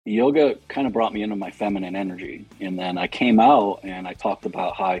yoga kind of brought me into my feminine energy. And then I came out and I talked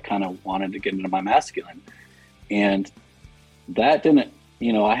about how I kind of wanted to get into my masculine. And that didn't,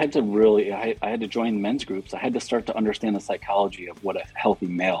 I had to really, I had to join men's groups. I had to start to understand the psychology of what a healthy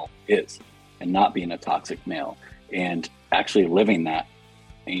male is and not being a toxic male and actually living that,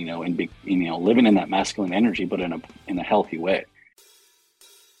 and living in that masculine energy, but in a healthy way.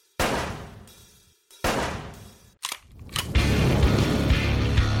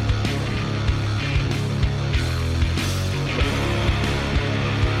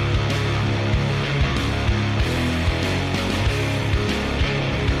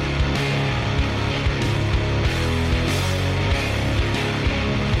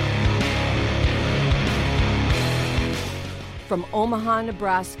 From Omaha,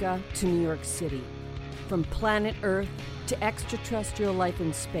 Nebraska to New York City, from planet Earth to extraterrestrial life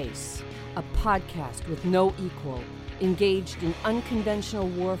in space, a podcast with no equal, engaged in unconventional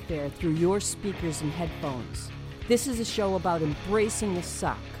warfare through your speakers and headphones. This is a show about embracing the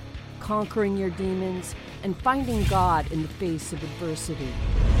suck, conquering your demons, and finding God in the face of adversity.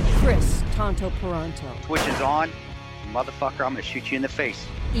 Chris Tonto Peranto. Switch is on. Motherfucker, I'm gonna shoot you in the face.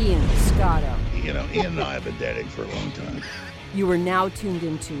 Ian Scotto. Ian and I have been dating for a long time. You are now tuned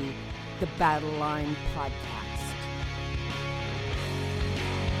into the Battle Line Podcast.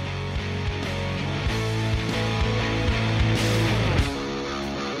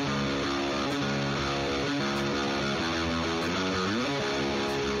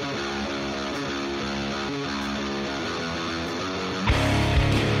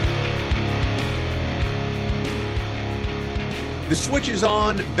 The Switch is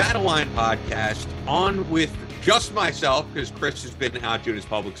on, Battle Line Podcast, on with just myself, because Chris has been out doing his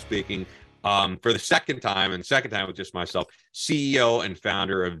public speaking for the second time with just myself, CEO and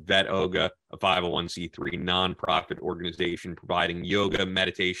founder of VETOGA, a 501c3 nonprofit organization providing yoga,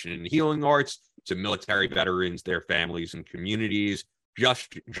 meditation, and healing arts to military veterans, their families, and communities.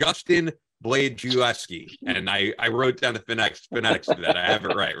 Justin Blazejewski, and I wrote down the phonetics of that. I have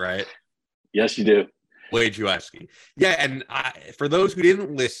it right? Yes, you do. Blazejewski. Yeah, and for those who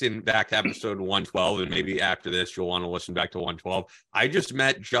didn't listen back to episode 112, and maybe after this you'll want to listen back to 112, I just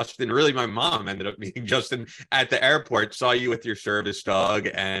met Justin. Really, my mom ended up meeting Justin at the airport, saw you with your service dog,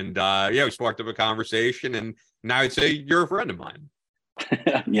 and we sparked up a conversation, and now I'd say you're a friend of mine.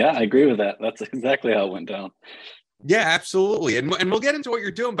 Yeah, I agree with that. That's exactly how it went down. Yeah, absolutely. And we'll get into what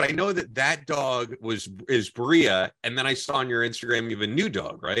you're doing, but I know that dog is Bria, and then I saw on your Instagram you have a new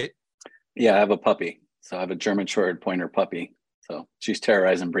dog, right? Yeah, I have a puppy. So I have a German Short Pointer puppy. So she's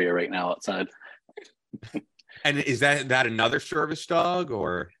terrorizing Bria right now outside. And is that another service dog,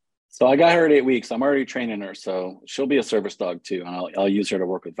 or? So I got her at 8 weeks. I'm already training her, so she'll be a service dog too, and I'll use her to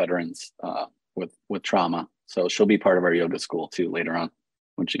work with veterans with trauma. So she'll be part of our yoga school too later on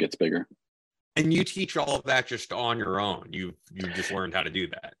when she gets bigger. And you teach all of that just on your own. You just learned how to do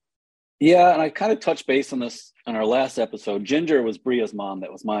that. Yeah, and I kind of touched base on this on our last episode. Ginger was Bria's mom.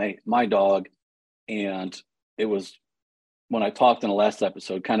 That was my dog. And it was when I talked in the last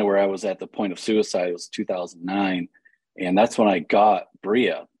episode, kind of where I was at the point of suicide. It was 2009. And that's when I got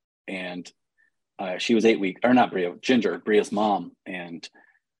Bria. And she was 8 weeks, or not Bria, Ginger, Bria's mom. And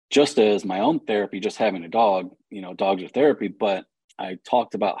just as my own therapy, just having a dog, dogs are therapy. But I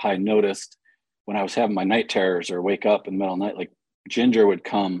talked about how I noticed when I was having my night terrors or wake up in the middle of the night, like Ginger would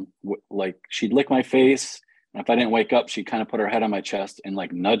come, like she'd lick my face. And if I didn't wake up, she'd kind of put her head on my chest and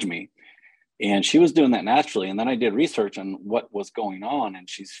like nudge me. And she was doing that naturally. And then I did research on what was going on. And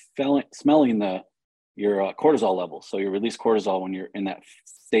she's smelling your cortisol level. So you release cortisol when you're in that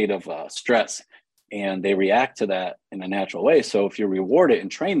state of stress. And they react to that in a natural way. So if you reward it and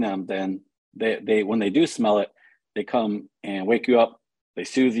train them, then they when they do smell it, they come and wake you up. They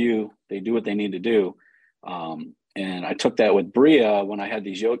soothe you. They do what they need to do. And I took that with Bria when I had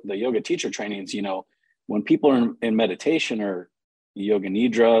these the yoga teacher trainings. When people are in meditation or yoga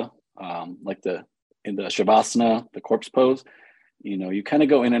nidra, like in the shavasana, the corpse pose, you kind of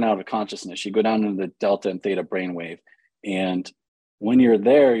go in and out of consciousness. You go down into the delta and theta brainwave. And when you're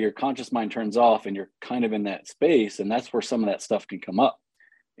there, your conscious mind turns off and you're kind of in that space. And that's where some of that stuff can come up.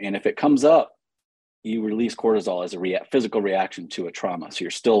 And if it comes up, you release cortisol as a physical reaction to a trauma. So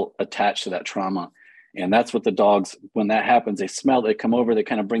you're still attached to that trauma. And that's what the dogs, when that happens, they smell, they come over, they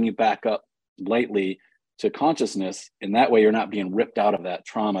kind of bring you back up lightly to consciousness. And that way you're not being ripped out of that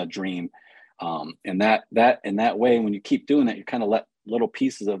trauma dream. And that way, when you keep doing that, you kind of let little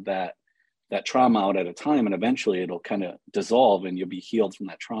pieces of that trauma out at a time, and eventually it'll kind of dissolve and you'll be healed from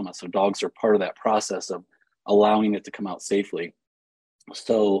that trauma. So dogs are part of that process of allowing it to come out safely.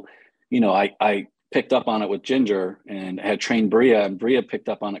 So, I picked up on it with Ginger and had trained Bria, and Bria picked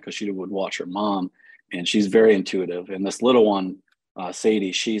up on it because she would watch her mom, and she's very intuitive. And this little one,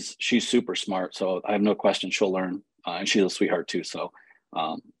 Sadie, she's super smart. So I have no question she'll learn, and she's a sweetheart too. So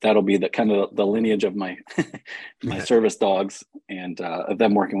that'll be the kind of the lineage of my my service dogs, and of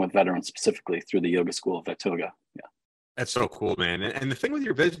them working with veterans specifically through the Yoga School of VETOGA. Yeah. That's so cool, man. And the thing with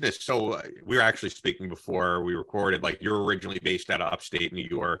your business, so we were actually speaking before we recorded, like you're originally based out of upstate New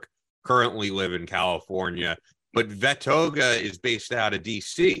York, currently live in California, but VETOGA is based out of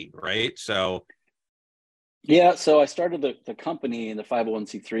DC, right? So yeah, so I started the company in the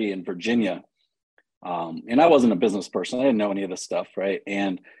 501c3 in Virginia. And I wasn't a business person. I didn't know any of this stuff, right?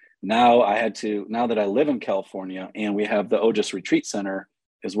 And now that I live in California and we have the OJIS Retreat Center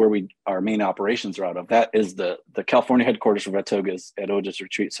is where our main operations are out of. That is the California headquarters for VETOGA is at OJIS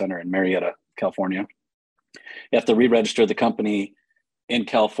Retreat Center in Marietta, California. You have to re-register the company in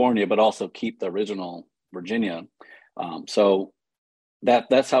California, but also keep the original Virginia. So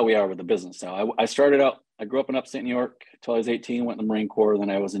that's how we are with the business now. I started out, I grew up in upstate New York until I was 18, went in the Marine Corps.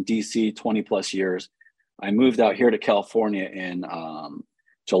 Then I was in DC 20 plus years. I moved out here to California in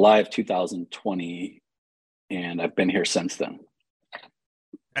July of 2020, and I've been here since then.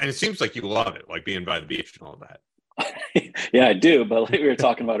 And it seems like you love it, like being by the beach and all that. Yeah, I do. But like we were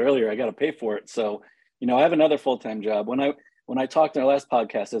talking about earlier, I got to pay for it. So, I have another full-time job. When I talked in our last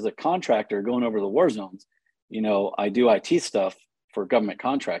podcast as a contractor going over the war zones, I do IT stuff for government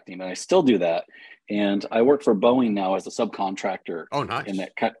contracting, and I still do that. And I work for Boeing now as a subcontractor. Oh, nice. In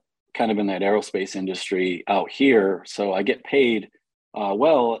that kind of in that aerospace industry out here. So I get paid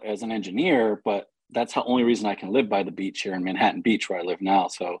well as an engineer, but that's the only reason I can live by the beach here in Manhattan Beach where I live now.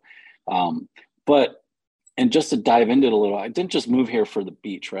 So, and just to dive into it a little, I didn't just move here for the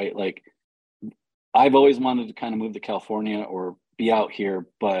beach, right? Like I've always wanted to kind of move to California or be out here,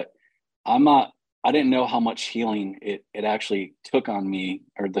 but I didn't know how much healing it actually took on me,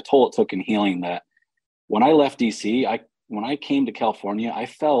 or the toll it took in healing, that when I left DC, when I came to California, I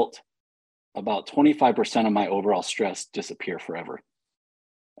felt about 25% of my overall stress disappear forever.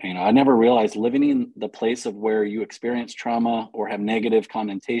 I never realized living in the place of where you experience trauma or have negative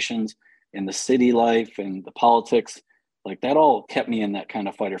connotations in the city life and the politics, like that all kept me in that kind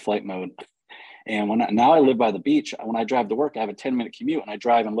of fight or flight mode. And now I live by the beach. When I drive to work, I have a 10-minute commute, and I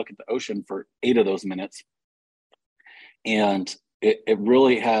drive and look at the ocean for 8 of those minutes. And it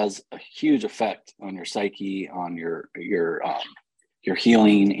really has a huge effect on your psyche, on your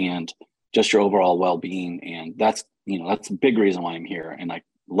healing, and just your overall well-being. And that's a big reason why I'm here. And I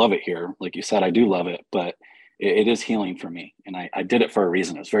love it here. Like you said, I do love it, but it is healing for me. And I did it for a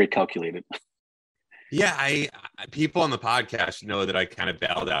reason. It was very calculated. Yeah, people on the podcast know that I kind of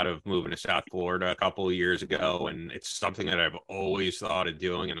bailed out of moving to South Florida a couple of years ago, and it's something that I've always thought of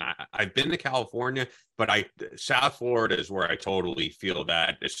doing. And I've been to California, but South Florida is where I totally feel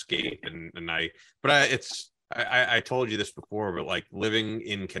that escape. I told you this before, but like living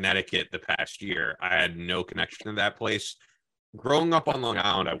in Connecticut the past year, I had no connection to that place. Growing up on Long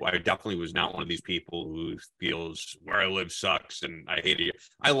Island, I definitely was not one of these people who feels where I live sucks and I hate it.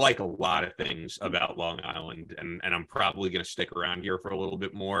 I like a lot of things about Long Island, and I'm probably going to stick around here for a little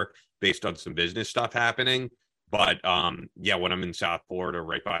bit more based on some business stuff happening. But yeah, when I'm in South Florida,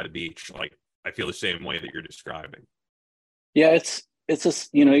 right by the beach, like I feel the same way that you're describing. Yeah, it's just,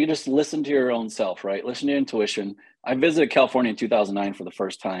 you just listen to your own self, right? Listen to your intuition. I visited California in 2009 for the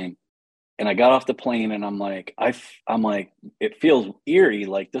first time. And I got off the plane and I'm like, it feels eerie.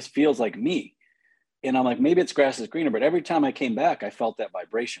 Like this feels like me. And I'm like, maybe it's grass is greener. But every time I came back, I felt that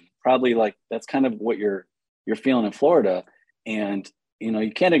vibration. Probably like that's kind of what you're feeling in Florida. And,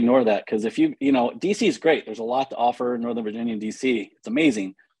 you can't ignore that, because if DC is great. There's a lot to offer. Northern Virginia and DC. It's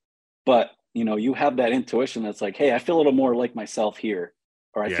amazing. But, you have that intuition that's like, hey, I feel a little more like myself here,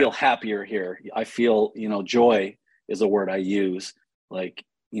 or I feel happier here. I feel, joy is a word I use. Like,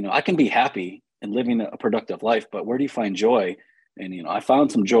 I can be happy and living a productive life, but where do you find joy? And, I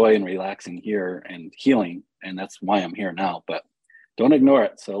found some joy in relaxing here and healing, and that's why I'm here now, but don't ignore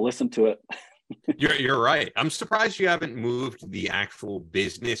it. So listen to it. You're right. I'm surprised you haven't moved the actual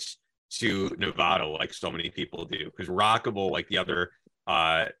business to Nevada like so many people do, because Rockable, like the other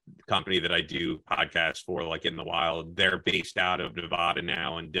company that I do podcasts for, like in the wild, they're based out of Nevada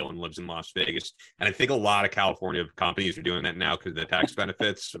now, and Dylan lives in Las Vegas. And I think a lot of California companies are doing that now because of the tax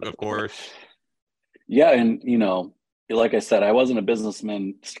benefits, of course. Yeah. And, like I said, I wasn't a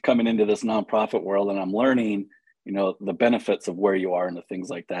businessman coming into this nonprofit world, and I'm learning, the benefits of where you are and the things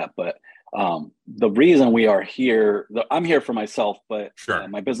like that. But the reason we are here, I'm here for myself, but sure.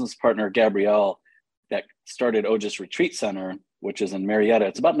 My business partner, Gabrielle, that started OJIS Retreat Center, which is in Marietta.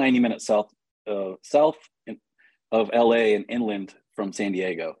 It's about 90 minutes south south of LA and inland from San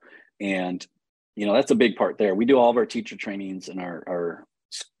Diego. And, that's a big part there. We do all of our teacher trainings and our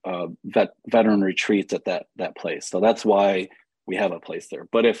veteran retreats at that place. So that's why we have a place there.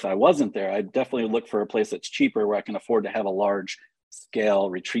 But if I wasn't there, I'd definitely look for a place that's cheaper where I can afford to have a large scale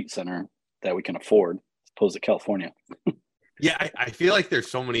retreat center that we can afford, as opposed to California. Yeah, I feel like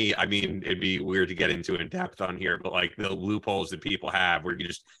there's so many, I mean, it'd be weird to get into in depth on here, but like the loopholes that people have where you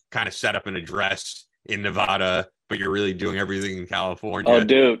just kind of set up an address in Nevada, but you're really doing everything in California. Oh,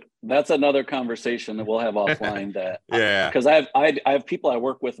 dude, that's another conversation that we'll have offline. That yeah, because I have people I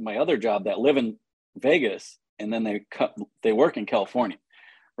work with in my other job that live in Vegas and then they work in California,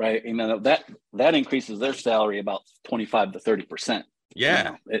 right? That increases their salary about 25 to 30%.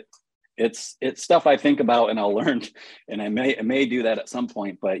 Yeah, it's stuff I think about and I'll learn, and I may do that at some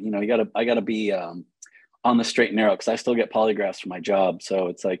point. But I gotta be on the straight and narrow because I still get polygraphs for my job. So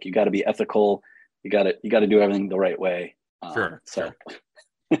it's like you got to be ethical. You got to do everything the right way. Sure.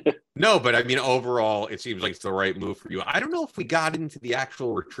 No, but I mean, overall, it seems like it's the right move for you. I don't know if we got into the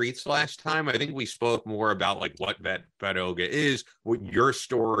actual retreats last time. I think we spoke more about like what VETOGA is, what your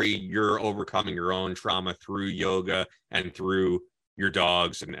story, you're overcoming your own trauma through yoga and through your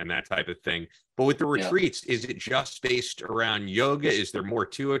dogs and that type of thing. But with the retreats, is it just based around yoga? Is there more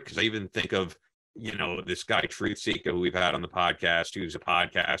to it? Because I even think of, this guy Truth Seeker who we've had on the podcast, who's a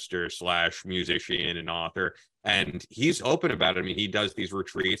podcaster / musician and author, and he's open about it. I mean, he does these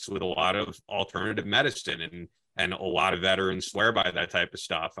retreats with a lot of alternative medicine, and a lot of veterans swear by that type of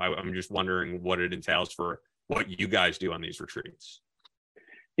stuff. I'm just wondering what it entails for what you guys do on these retreats.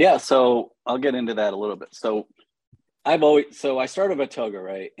 Yeah, so I'll get into that a little bit. So I started VETOGA,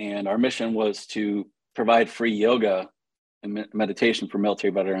 right? And our mission was to provide free yoga and meditation for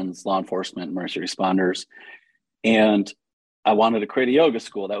military veterans, law enforcement, emergency responders. And I wanted to create a yoga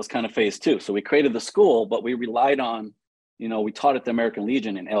school. That was kind of phase 2. So we created the school, but we relied on, we taught at the American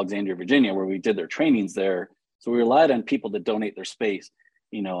Legion in Alexandria, Virginia, where we did their trainings there. So we relied on people to donate their space,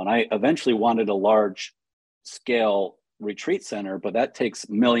 and I eventually wanted a large scale retreat center, but that takes $1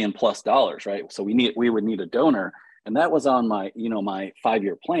 million+ dollars, right? So we would need a donor. And that was on my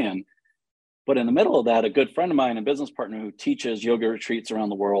 5-year plan. But in the middle of that, a good friend of mine, a business partner who teaches yoga retreats around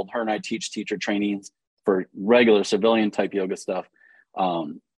the world, her and I teach teacher trainings for regular civilian type yoga stuff.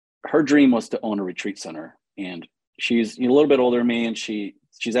 Her dream was to own a retreat center. And she's a little bit older than me. And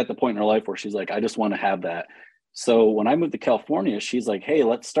she's at the point in her life where she's like, I just want to have that. So when I moved to California, she's like, hey,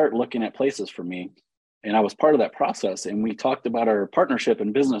 let's start looking at places for me. And I was part of that process. And we talked about our partnership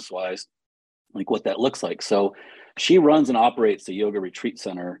and business wise, like what that looks like. So she runs and operates the yoga retreat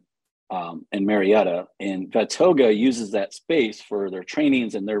center in Marietta, and VETOGA uses that space for their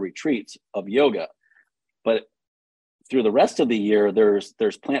trainings and their retreats of yoga. But through the rest of the year, there's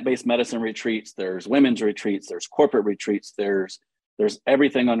plant-based medicine retreats, there's women's retreats, there's corporate retreats, there's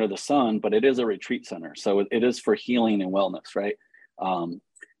everything under the sun, but it is a retreat center. So it is for healing and wellness, right?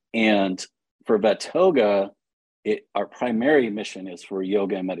 And for VETOGA, our primary mission is for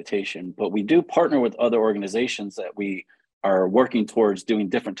yoga and meditation, but we do partner with other organizations that we are working towards doing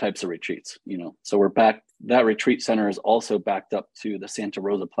different types of retreats, So that retreat center is also backed up to the Santa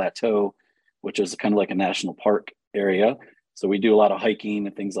Rosa Plateau, which is kind of like a national park area. So we do a lot of hiking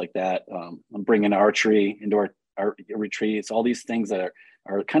and things like that. I'm bringing archery into our retreats, all these things that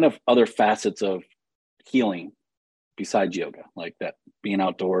are kind of other facets of healing besides yoga, like that, being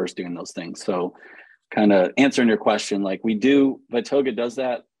outdoors, doing those things. So kind of answering your question, like VETOGA does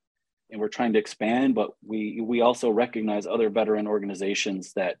that, and we're trying to expand, but we also recognize other veteran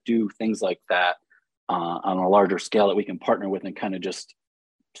organizations that do things like that on a larger scale that we can partner with and kind of just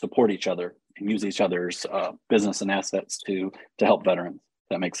support each other and use each other's business and assets to help veterans.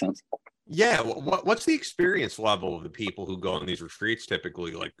 That makes sense. Yeah. What's the experience level of the people who go on these retreats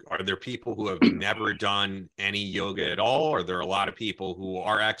typically? Like, are there people who have never done any yoga at all? Are there a lot of people who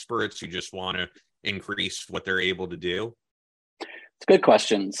are experts who just want to increase what they're able to do? It's a good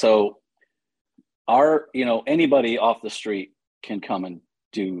question. So anybody off the street can come and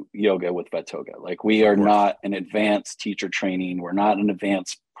do yoga with VETOGA. Like, we are not an advanced teacher training. We're not an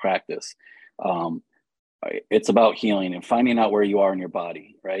advanced practice. It's about healing and finding out where you are in your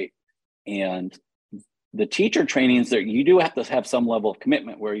body, right? And the teacher trainings, that you do have to have some level of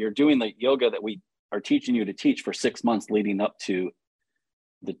commitment where you're doing the yoga that we are teaching you to teach for 6 months leading up to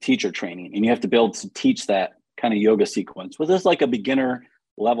the teacher training. And you have to be able to teach that kind of yoga sequence, which is like a beginner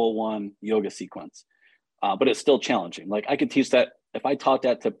level 1 yoga sequence. But it's still challenging. Like, I could teach that if I taught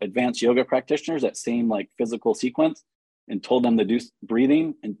that to advanced yoga practitioners, that same like physical sequence, and told them to do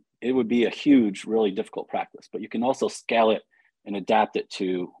breathing, and it would be a huge, really difficult practice. But you can also scale it and adapt it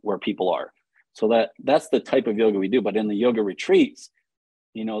to where people are. So that's the type of yoga we do. But in the yoga retreats,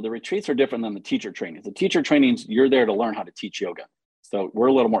 the retreats are different than the teacher trainings. The teacher trainings, you're there to learn how to teach yoga. So we're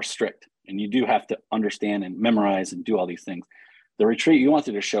a little more strict, and you do have to understand and memorize and do all these things. The retreat, you want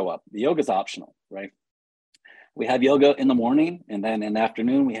to just show up. The yoga is optional, right? We have yoga in the morning, and then in the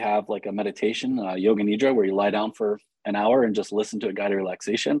afternoon, we have like a meditation, yoga nidra, where you lie down for an hour and just listen to a guided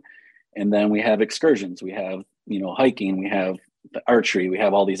relaxation. And then we have excursions. We have, hiking. We have the archery. We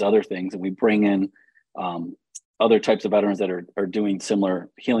have all these other things, and we bring in other types of veterans that are doing similar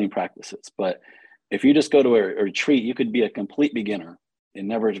healing practices. But if you just go to a retreat, you could be a complete beginner and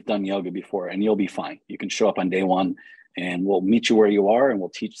never have done yoga before, and you'll be fine. You can show up on day one, and we'll meet you where you are, and we'll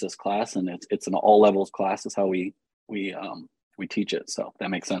teach this class. And it's an all levels class is how we teach it. So that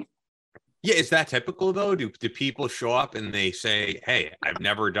makes sense. Yeah, is that typical though? Do people show up and they say, "Hey, I've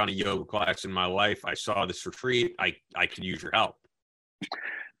never done a yoga class in my life. I saw this retreat. I could use your help."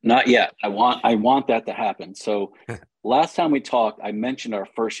 Not yet. I want that to happen. So last time we talked, I mentioned our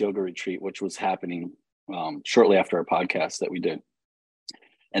first yoga retreat, which was happening shortly after our podcast that we did.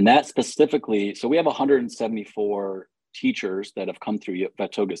 And that specifically, so we have 174 teachers that have come through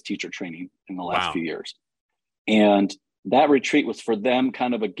VETOGA's teacher training in the last few years. And that retreat was for them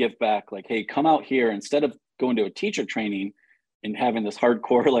kind of a give back, like, hey, come out here instead of going to a teacher training and having this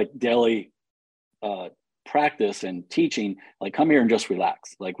hardcore like daily practice and teaching, like come here and just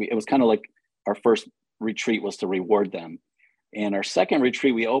relax. Like it was kind of like our first retreat was to reward them. And our second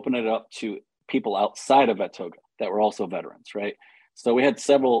retreat, we opened it up to people outside of VETOGA that were also veterans, right? So we had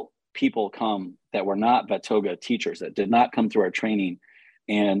several people come that were not VETOGA teachers that did not come through our training.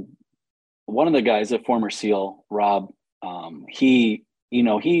 And one of the guys, a former SEAL, Rob,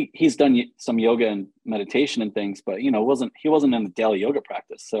 he's done some yoga and meditation and things, but he wasn't in the daily yoga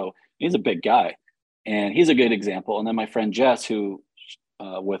practice. So he's a big guy, and he's a good example. And then my friend Jess, who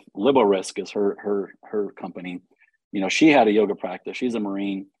with LiboRisk is her company, she had a yoga practice. She's a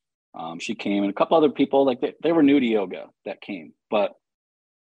Marine. She came, and a couple other people, like they were new to yoga that came, but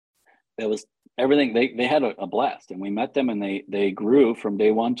it was everything. They had a blast, and we met them, and they grew from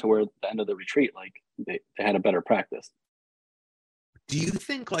day one to where the end of the retreat, like they had a better practice. Do you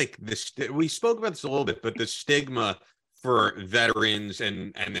think like this, we spoke about this a little bit, but the stigma for veterans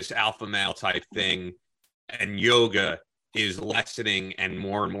and this alpha male type thing and yoga is lessening, and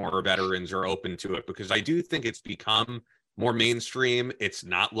more veterans are open to it? Because I do think it's become more mainstream. It's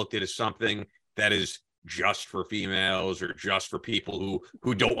not looked at as something that is just for females or just for people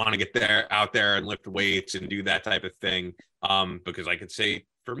who don't want to get out there and lift weights and do that type of thing. Because I could say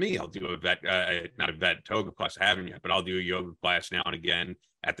for me, I'll do not a VETOGA class, I haven't yet, but I'll do a yoga class now and again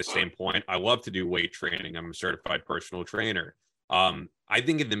at the same point. I love to do weight training. I'm a certified personal trainer. I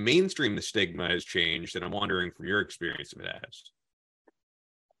think in the mainstream, the stigma has changed, and I'm wondering from your experience if it has.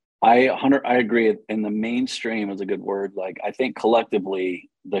 I agree. In the mainstream is a good word. Like, I think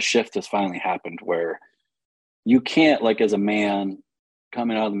collectively the shift has finally happened where you can't, like, as a man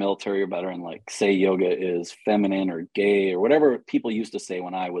coming out of the military or veteran, like say yoga is feminine or gay or whatever people used to say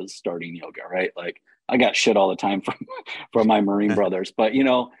when I was starting yoga, right? Like I got shit all the time from my Marine brothers, but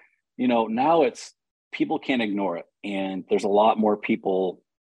now it's, people can't ignore it. And there's a lot more people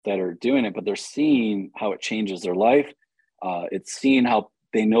that are doing it, but they're seeing how it changes their life. It's seeing how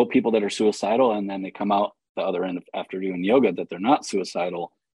they know people that are suicidal, and then they come out the other end after doing yoga that they're not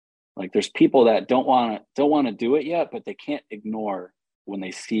suicidal. Like there's people that don't want to do it yet, but they can't ignore when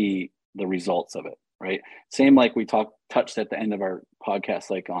they see the results of it, right? Same like we touched at the end of our podcast,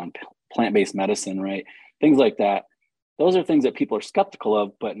 like on plant-based medicine, right? Things like that. Those are things that people are skeptical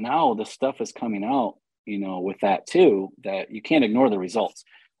of, but now the stuff is coming out, with that too, that you can't ignore the results.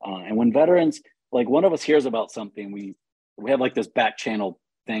 And when veterans, like one of us hears about something, we have like this back channel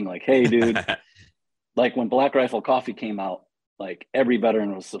thing, like, hey, dude, like when Black Rifle Coffee came out, like every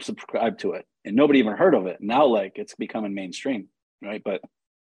veteran was subscribed to it and nobody even heard of it. Now, like it's becoming mainstream, right? But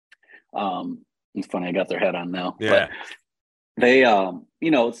it's funny, I got their head on now. Yeah. But they,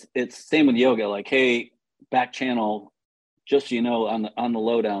 it's same with yoga, like, hey, back channel, just, on the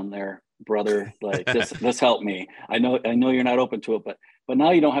lowdown there, brother, like this helped me. I know you're not open to it, but now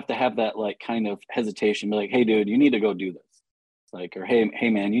you don't have to have that like kind of hesitation, be like, hey dude, you need to go do this. Like, or hey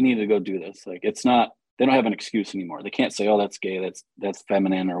man, you need to go do this. Like, it's not, they don't have an excuse anymore. They can't say, oh, that's gay, that's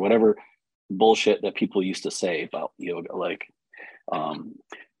feminine, or whatever bullshit that people used to say about yoga. Like,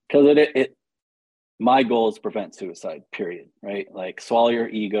 because my goal is to prevent suicide, period. Right? Like, swallow your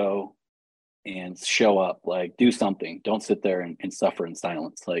ego and show up, like do something. Don't sit there and suffer in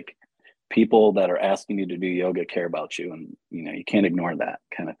silence. Like, people that are asking you to do yoga care about you, and you can't ignore that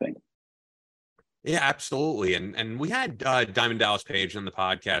kind of thing. Yeah, absolutely. And we had Diamond Dallas Page on the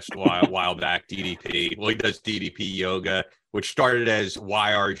podcast a while back, DDP. Well, he does DDP yoga, which started as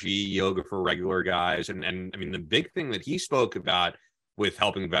YRG, yoga for regular guys. And I mean, the big thing that he spoke about with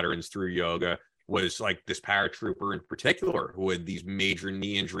helping veterans through yoga was like this paratrooper in particular who had these major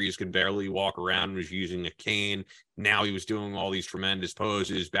knee injuries, could barely walk around, was using a cane. Now he was doing all these tremendous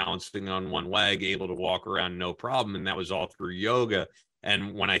poses, balancing on one leg, able to walk around no problem. And that was all through yoga.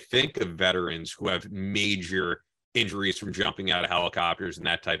 And when I think of veterans who have major injuries from jumping out of helicopters and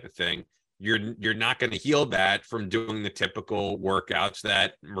that type of thing, you're not going to heal that from doing the typical workouts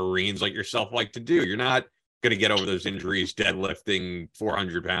that Marines like yourself like to do. You're not going to get over those injuries deadlifting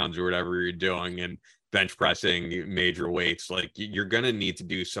 400 pounds or whatever you're doing and bench pressing major weights. Like you're going to need to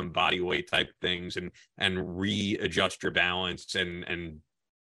do some body weight type things and readjust your balance and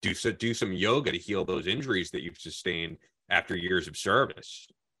do some yoga to heal those injuries that you've sustained after years of service.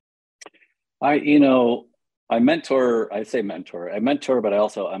 I mentor, but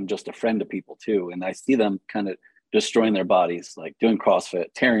I'm just a friend to people too. And I see them kind of destroying their bodies, like doing CrossFit,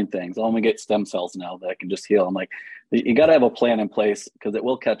 tearing things. I'm gonna get stem cells now that can just heal. I'm like, you got to have a plan in place because it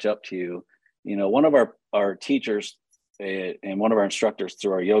will catch up to you. One of our teachers and one of our instructors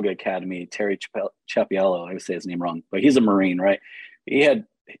through our yoga academy, Terry Chapiello, I would say his name wrong, but he's a Marine, right? He had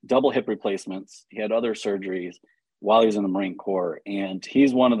double hip replacements. He had other surgeries while he was in the Marine Corps. And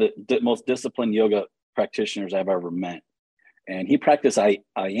he's one of the most disciplined yoga practitioners I've ever met. And he practiced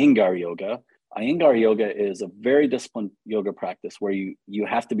Iyengar yoga. Iyengar yoga is a very disciplined yoga practice where you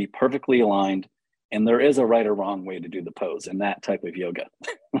have to be perfectly aligned, and there is a right or wrong way to do the pose in that type of yoga.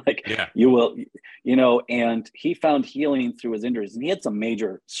 You will, and he found healing through his injuries, and he had some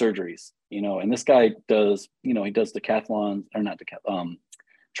major surgeries, and this guy does, he does decathlons, or not decathlon,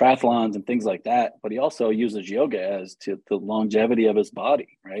 triathlons and things like that, but he also uses yoga as to the longevity of his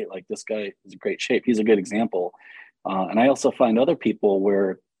body, right? Like this guy is in great shape. He's a good example. And I also find other people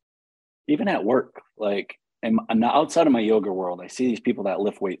where even at work, like, and outside of my yoga world, I see these people that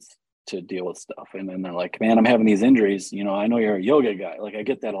lift weights to deal with stuff. And then they're like, man, I'm having these injuries. I know you're a yoga guy. Like I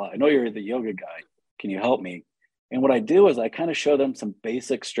get that a lot. I know you're the yoga guy. Can you help me? And what I do is I kind of show them some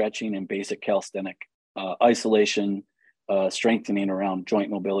basic stretching and basic calisthenic isolation, strengthening around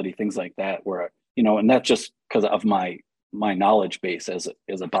joint mobility, things like that, where, and that's just because of my knowledge base as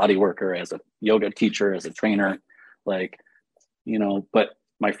a body worker, as a yoga teacher, as a trainer, like, but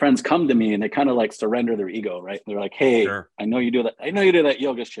my friends come to me and they kind of like surrender their ego, right? They're like, hey, sure. I know you do that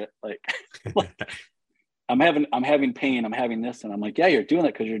yoga shit. Like, I'm having pain. I'm having this. And I'm like, yeah, you're doing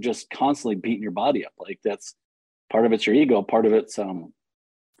that because you're just constantly beating your body up. Like that's part of it's your ego. Part of it's,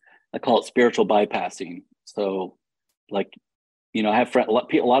 I call it spiritual bypassing. So like, I have a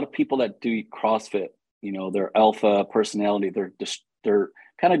lot of people that do CrossFit, they're alpha personality. They're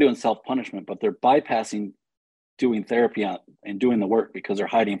kind of doing self-punishment, but they're bypassing doing therapy and doing the work because they're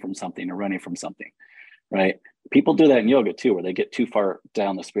hiding from something or running from something, right? People do that in yoga too, where they get too far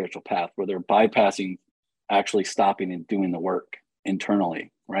down the spiritual path, where they're bypassing actually stopping and doing the work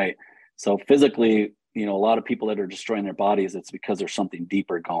internally, right? So physically, a lot of people that are destroying their bodies, it's because there's something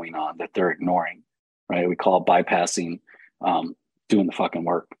deeper going on that they're ignoring, right? We call it bypassing, doing the fucking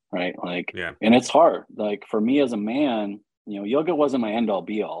work, right? Like, yeah. And it's hard. Like for me as a man, yoga wasn't my end all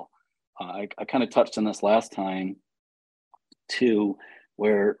be all. I kind of touched on this last time too,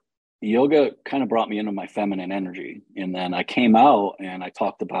 where yoga kind of brought me into my feminine energy. And then I came out and I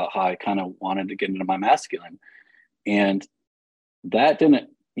talked about how I kind of wanted to get into my masculine. And that didn't,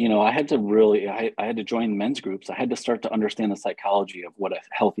 I had to join men's groups. I had to start to understand the psychology of what a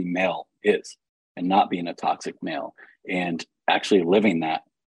healthy male is and not being a toxic male and actually living that,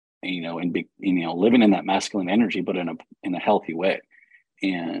 living in that masculine energy, but in a healthy way.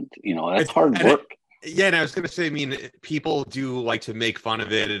 And, that's hard work. Yeah. And I was going to say, people do like to make fun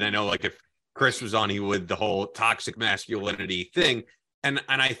of it. And I know like if Chris was on, he would the whole toxic masculinity thing. And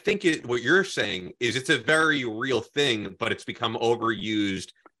I think what you're saying is it's a very real thing, but it's become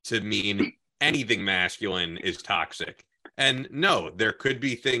overused to mean anything masculine is toxic. And no, there could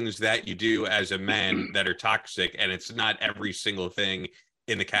be things that you do as a man that are toxic, and it's not every single thing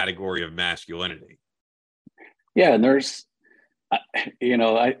in the category of masculinity. Yeah. And there's,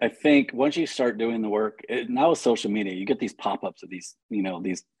 I think once you start doing the work, now with social media, you get these pop-ups of these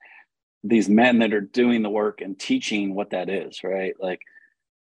men that are doing the work and teaching what that is, right? Like,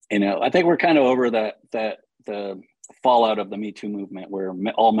 I think we're kind of over the fallout of the Me Too movement where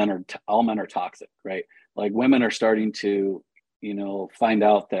all men are toxic, right? Like women are starting to, find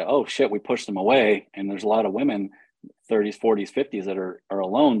out that, oh shit, we pushed them away. And there's a lot of women 30s, 40s, 50s that are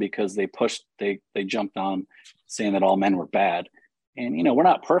alone because they jumped on saying that all men were bad. And, we're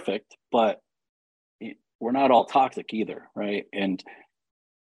not perfect, but we're not all toxic either, right? And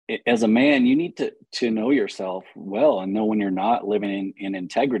as a man, you need to know yourself well and know when you're not living in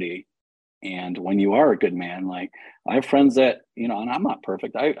integrity, and when you are a good man. Like, I have friends that, you know, and I'm not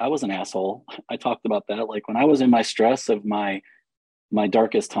perfect. I was an asshole. I talked about that. Like, when I was in my stress of my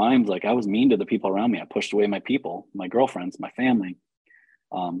darkest times, like, I was mean to the people around me. I pushed away my people, my girlfriends, my family.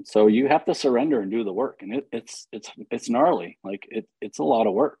 So you have to surrender and do the work, and it's gnarly. Like, it's a lot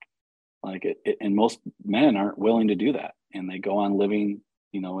of work. Like, and most men aren't willing to do that, and they go on living,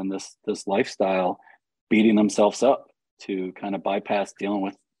 you know, in this lifestyle, beating themselves up to kind of bypass dealing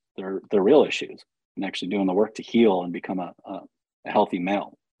with their real issues and actually doing the work to heal and become a healthy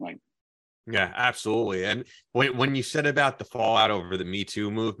male. Like, yeah, absolutely. And when you said about the fallout over the Me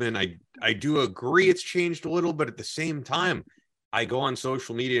Too movement, I do agree it's changed a little, but at the same time, I go on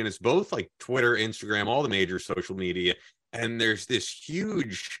social media, and it's both like Twitter, Instagram, all the major social media, and there's this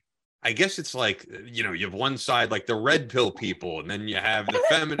huge, I guess it's like, you know, you have one side like the red pill people, and then you have the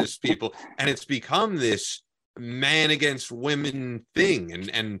feminist people, and it's become this man against women thing.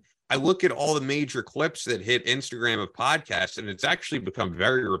 And I look at all the major clips that hit Instagram of podcasts, and it's actually become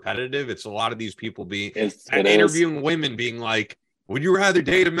very repetitive. It's a lot of these people interviewing women being like, would you rather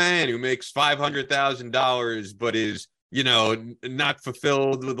date a man who makes $500,000 but is, you know, not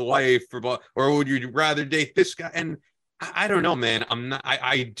fulfilled with life, or would you rather date this guy? And I don't know, man.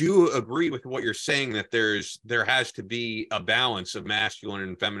 I do agree with what you're saying, that there has to be a balance of masculine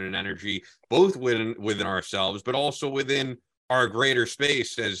and feminine energy, both within ourselves, but also within our greater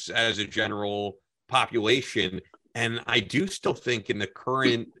space as a general population. And I do still think in the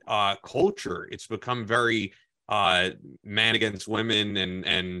current culture, it's become very man against women,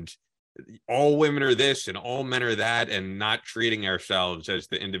 and all women are this and all men are that, and not treating ourselves as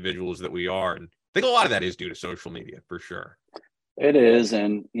the individuals that we are. And I think a lot of that is due to social media, for sure. it is.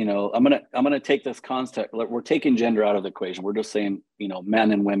 And, you know, I'm gonna take this concept. We're taking gender out of the equation. We're just saying, you know,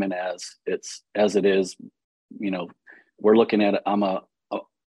 men and women as it is. You know, we're looking at it. I'm a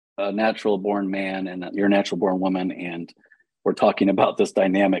natural born man, and you're a natural born woman, and we're talking about this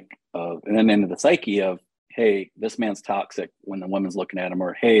dynamic of, and then into the psyche of, hey, this man's toxic when the woman's looking at him,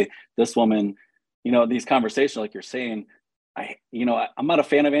 or hey, this woman, you know, these conversations, like you're saying, I'm not a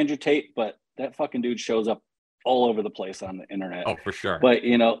fan of Andrew Tate, but that fucking dude shows up all over the place on the internet. Oh, for sure. But,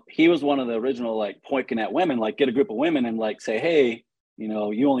 you know, he was one of the original, like, pointing at women, like, get a group of women and like say, hey, you know,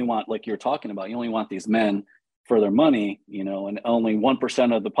 you only want, like you're talking about, you only want these men for their money, you know, and only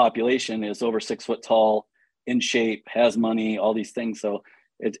 1% of the population is over 6 foot tall, in shape, has money, all these things. So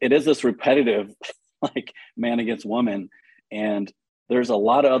it is this repetitive, like, man against woman. And there's a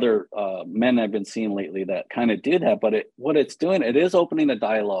lot of other men I've been seeing lately that kind of do that, but what it's doing, it is opening a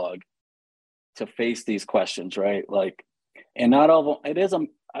dialogue to face these questions, right? Like, and not all of them,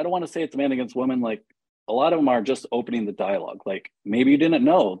 I don't want to say it's man against women. Like, a lot of them are just opening the dialogue. Like, maybe you didn't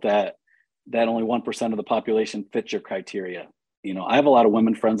know that only 1% of the population fits your criteria. You know, I have a lot of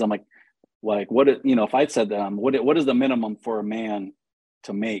women friends. I'm like, what, you know, if I'd said to them, what is the minimum for a man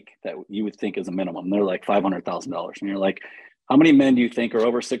to make that you would think is a minimum? They're like $500,000. And you're like, how many men do you think are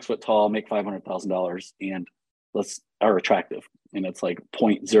over 6 foot tall, make $500,000 and are attractive? And it's like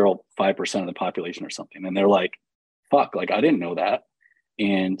 0.05% of the population or something. And they're like, fuck, like, I didn't know that.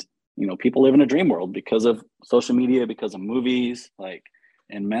 And, you know, people live in a dream world because of social media, because of movies, like,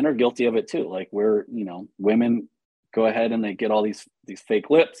 and men are guilty of it too. Like, you know, women go ahead and they get all these fake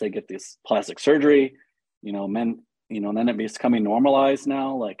lips, they get this plastic surgery, you know, men, you know, and then it becomes becoming normalized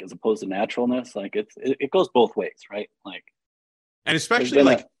now, like, as opposed to naturalness. Like, it goes both ways, right? Like, and especially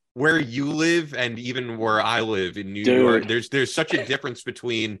like where you live and even where I live in New York, there's such a difference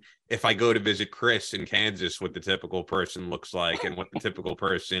between if I go to visit Chris in Kansas, what the typical person looks like, and what the typical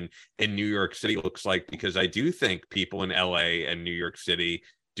person in New York City looks like, because I do think people in LA and New York City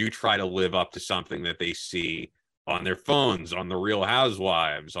do try to live up to something that they see on their phones, on the Real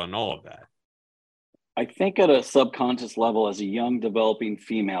Housewives, on all of that. I think at a subconscious level, as a young developing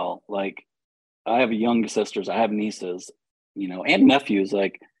female, like, I have young sisters, I have nieces, you know, and nephews.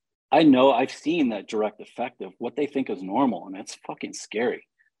 Like, I know I've seen that direct effect of what they think is normal, and it's fucking scary.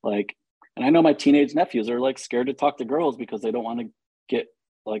 Like, and I know my teenage nephews are like scared to talk to girls because they don't want to get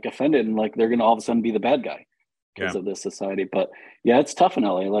like offended and like they're gonna all of a sudden be the bad guy because of this society. But yeah, it's tough in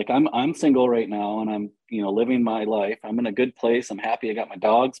LA. Like, I'm single right now, and I'm, you know, living my life. I'm in a good place. I'm happy. I got my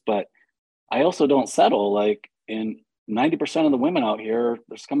dogs, but I also don't settle. Like, in 90% of the women out here,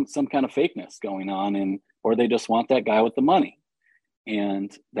 there's some kind of fakeness going on, or they just want that guy with the money.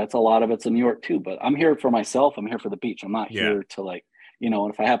 And that's a lot of it's in New York too. But I'm here for myself. I'm here for the beach. I'm not here to, like, you know,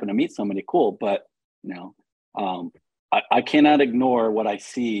 if I happen to meet somebody, cool. But, you know, I cannot ignore what I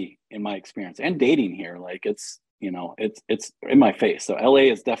see in my experience and dating here. Like it's, it's in my face. So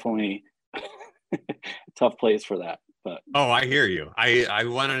LA is definitely a tough place for that. But oh, I hear you. I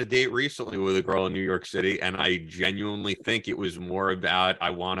went on a date recently with a girl in New York City, and I genuinely think it was more about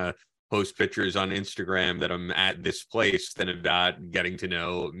I want to post pictures on Instagram that I'm at this place than about getting to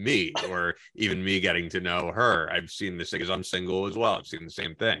know me or even me getting to know her. I've seen this because I'm single as well. I've seen the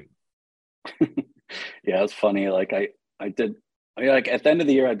same thing. yeah, it's funny. Like like at the end of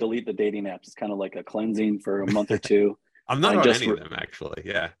the year, I delete the dating apps. It's kind of like a cleansing for a month or two. I'm not I on just any of them, actually.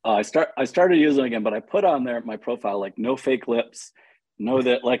 Yeah. I started using them again, but I put on there my profile like no fake lips, know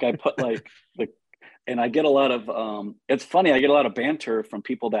that like I put like the, and I get a lot of it's funny, I get a lot of banter from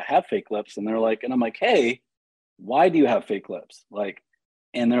people that have fake lips, and they're like, and I'm like, hey, why do you have fake lips? Like,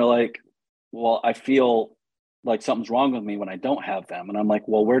 and they're like, well, I feel like something's wrong with me when I don't have them, and I'm like,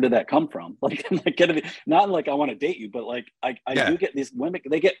 well, where did that come from? Like, I'm like not like I want to date you, but like I do get these women,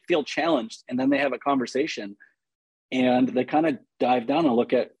 they feel challenged, and then they have a conversation. And they kind of dive down and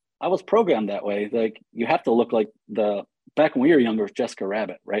look at, I was programmed that way. Like you have to look like back when we were younger with Jessica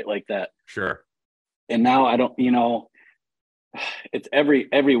Rabbit, right? Like that. Sure. And now I don't, it's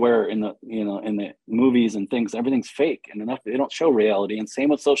everywhere in the movies and things, everything's fake and enough. They don't show reality. And same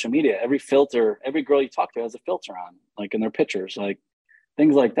with social media. Every girl you talk to has a filter on, like in their pictures, like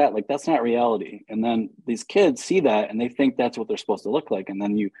things like that. Like that's not reality. And then these kids see that and they think that's what they're supposed to look like. And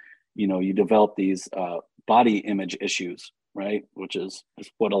then you develop these body image issues, right? Which is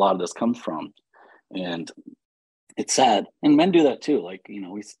what a lot of this comes from. And it's sad. And men do that too. Like,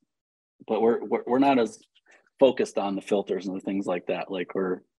 but we're not as focused on the filters and the things like that. Like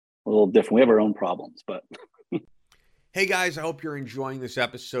we're a little different. We have our own problems, but. Hey guys, I hope you're enjoying this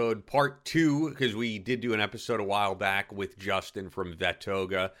episode, part 2, because we did do an episode a while back with Justin from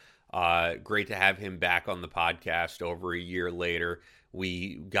VETOGA. Great to have him back on the podcast over a year later.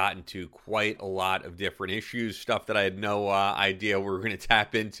 We got into quite a lot of different issues, stuff that I had no idea we were going to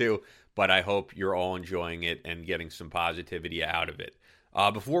tap into, but I hope you're all enjoying it and getting some positivity out of it.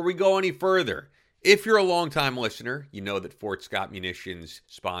 Before we go any further, if you're a longtime listener, you know that Fort Scott Munitions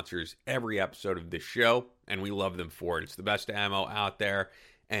sponsors every episode of this show, and we love them for it. It's the best ammo out there,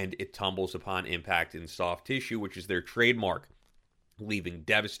 and it tumbles upon impact in soft tissue, which is their trademark, leaving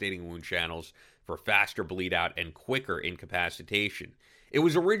devastating wound channels for faster bleed out and quicker incapacitation. It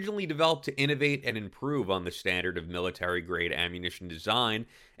was originally developed to innovate and improve on the standard of military-grade ammunition design,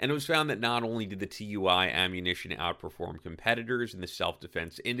 and it was found that not only did the TUI ammunition outperform competitors in the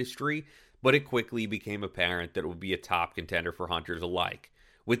self-defense industry, but it quickly became apparent that it would be a top contender for hunters alike.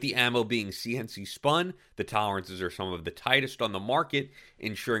 With the ammo being CNC spun, the tolerances are some of the tightest on the market,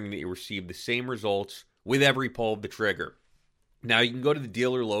 ensuring that you receive the same results with every pull of the trigger. Now, you can go to the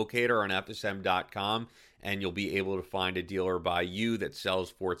dealer locator on FSM.com, and you'll be able to find a dealer by you that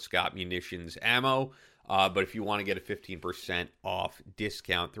sells Fort Scott Munitions ammo. But if you want to get a 15% off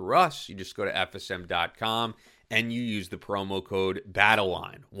discount through us, you just go to FSM.com and you use the promo code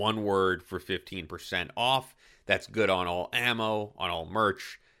BATTLELINE. One word for 15% off. That's good on all ammo, on all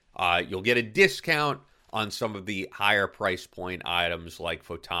merch. You'll get a discount on some of the higher price point items like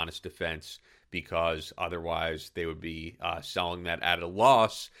Photonus Defense, because otherwise they would be selling that at a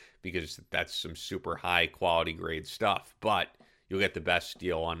loss, because that's some super high quality grade stuff. But you'll get the best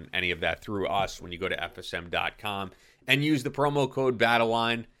deal on any of that through us when you go to FSM.com and use the promo code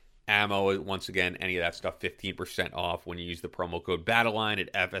BATTLELINE. Ammo, once again, any of that stuff, 15% off when you use the promo code BATTLELINE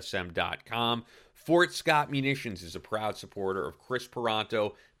at FSM.com. Fort Scott Munitions is a proud supporter of Chris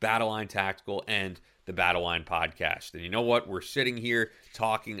Peranto, Battleline Tactical, and the Battleline Podcast. And you know what? We're sitting here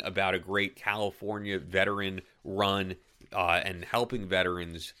talking about a great California veteran run and helping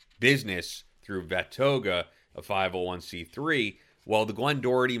veterans business through VETOGA, a 501c3. Well, the Glenn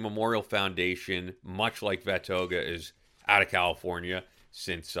Doherty Memorial Foundation, much like VETOGA, is out of California,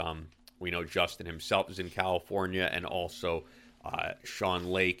 since we know Justin himself is in California, and also Sean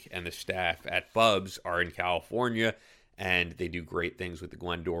Lake and the staff at Bubs are in California, and they do great things with the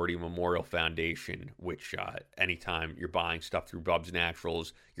Glenn Doherty Memorial Foundation, which anytime you're buying stuff through Bubs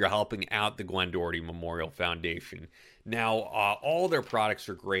Naturals, you're helping out the Glenn Doherty Memorial Foundation. Now, all their products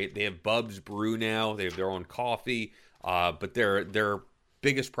are great. They have Bubs Brew now. They have their own coffee, but their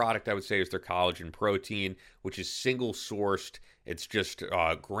biggest product, I would say, is their collagen protein, which is single-sourced. It's just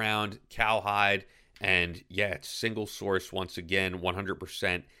ground cowhide, and yeah, it's single-source, once again,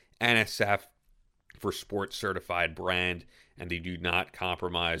 100% NSF for sports certified brand, and they do not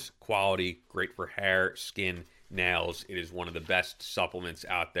compromise quality. Great for hair, skin, nails. It is one of the best supplements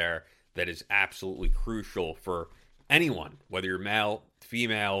out there that is absolutely crucial for anyone, whether you're male,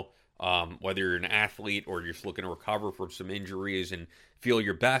 female, Whether you're an athlete or you're just looking to recover from some injuries and feel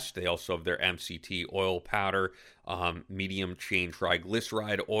your best, they also have their MCT oil powder, medium chain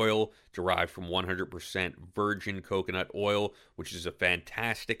triglyceride oil derived from 100% virgin coconut oil, which is a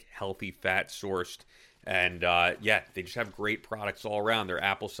fantastic, healthy fat sourced. And they just have great products all around. Their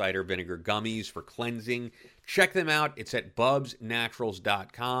apple cider vinegar gummies for cleansing. Check them out. It's at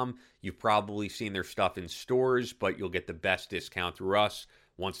bubsnaturals.com. You've probably seen their stuff in stores, but you'll get the best discount through us.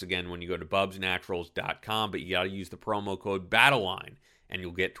 Once again, when you go to bubsnaturals.com, but you got to use the promo code BATTLELINE, and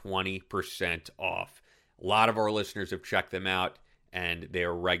you'll get 20% off. A lot of our listeners have checked them out, and they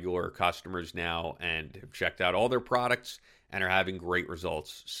are regular customers now and have checked out all their products and are having great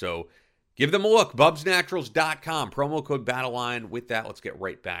results. So give them a look, bubsnaturals.com, promo code BATTLELINE. With that, let's get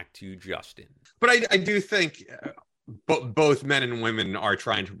right back to Justin. But I do think both men and women are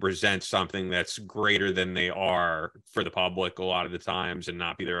trying to present something that's greater than they are for the public a lot of the times and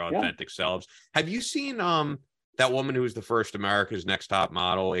not be their authentic selves. Have you seen that woman who was the first America's Next Top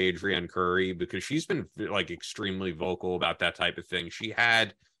Model, Adrienne Curry? Because she's been like extremely vocal about that type of thing. She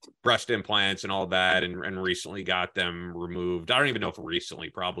had breast implants and all that and recently got them removed. I don't even know if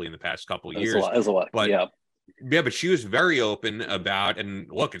recently, probably in the past couple of years. It was a lot. But yeah. Yeah, but she was very open about,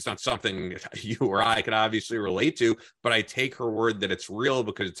 and look, it's not something you or I could obviously relate to, but I take her word that it's real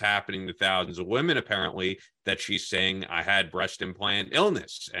because it's happening to thousands of women, apparently, that she's saying, I had breast implant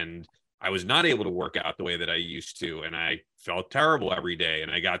illness and I was not able to work out the way that I used to. And I felt terrible every day. And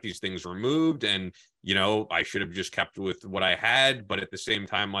I got these things removed. And, you know, I should have just kept with what I had. But at the same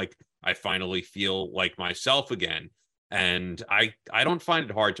time, like, I finally feel like myself again. And I don't find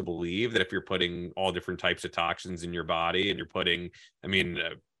it hard to believe that if you're putting all different types of toxins in your body and you're putting, I mean,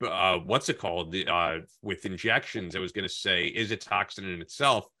 what's it called? With injections, I was going to say, is a toxin in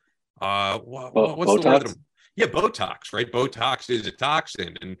itself. What's Botox? the word? Yeah, Botox, right? Botox is a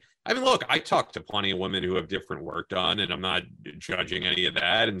toxin. And I mean, look, I talk to plenty of women who have different work done, and I'm not judging any of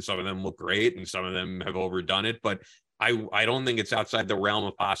that. And some of them look great and some of them have overdone it. But I don't think it's outside the realm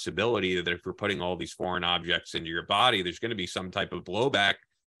of possibility that if you're putting all these foreign objects into your body, there's going to be some type of blowback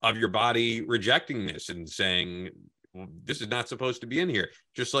of your body rejecting this and saying, well, this is not supposed to be in here.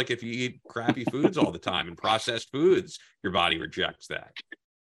 Just like if you eat crappy foods all the time and processed foods, your body rejects that.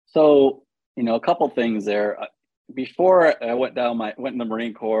 So, you know, a couple things there. Before I went in the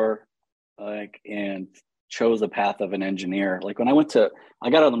Marine Corps, and chose a path of an engineer. Like when I got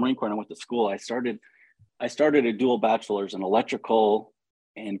out of the Marine Corps and I went to school, I started a dual bachelor's in electrical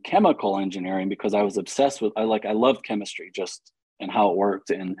and chemical engineering because I was obsessed with, I loved chemistry just and how it worked.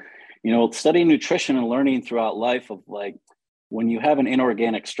 And, you know, studying nutrition and learning throughout life of like, when you have an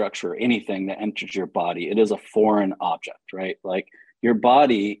inorganic structure, anything that enters your body, it is a foreign object, right? Like your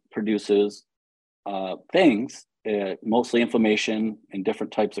body produces things, mostly inflammation and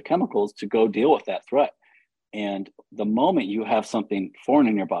different types of chemicals to go deal with that threat. And the moment you have something foreign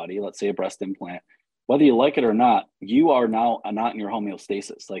in your body, let's say a breast implant, whether you like it or not, you are now not in your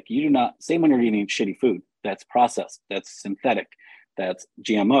homeostasis. Like you do not, same when you're eating shitty food, that's processed, that's synthetic, that's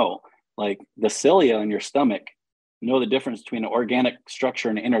GMO. Like the cilia in your stomach know the difference between an organic structure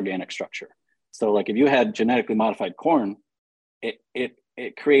and an inorganic structure. So like if you had genetically modified corn,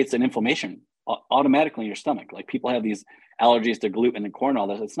 it creates an inflammation automatically in your stomach. Like people have these allergies to gluten and corn, all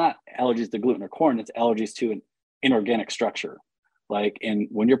this. It's not allergies to gluten or corn, it's allergies to an inorganic structure. Like, and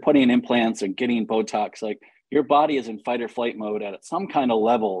when you're putting in implants and getting Botox, like your body is in fight or flight mode at some kind of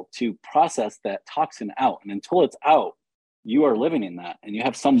level to process that toxin out. And until it's out, you are living in that. And you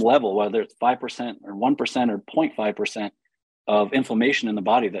have some level, whether it's 5% or 1% or 0.5% of inflammation in the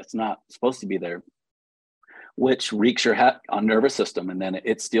body that's not supposed to be there, which wreaks your nervous system. And then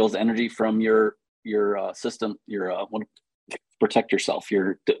it steals energy from your system, protect yourself,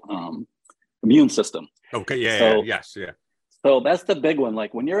 your immune system. Okay. Yeah. So that's the big one.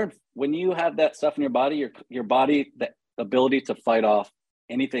 Like when you have that stuff in your body, your body, the ability to fight off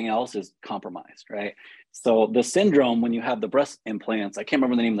anything else is compromised, right? So the syndrome, when you have the breast implants, I can't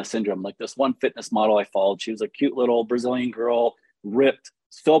remember the name of the syndrome. Like this one fitness model I followed, she was a cute little Brazilian girl, ripped,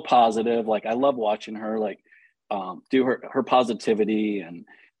 still positive. Like I love watching her, like do her positivity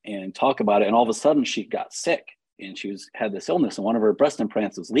and talk about it. And all of a sudden she got sick and had this illness, and one of her breast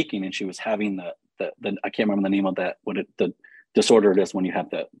implants was leaking, and she was having the I can't remember the name of that, the disorder it is when you have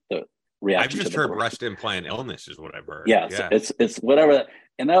the reaction. I've just heard breast implant illness is what I've heard. Yeah. So it's whatever.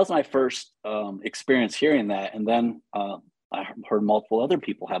 And that was my first experience hearing that. And then I heard multiple other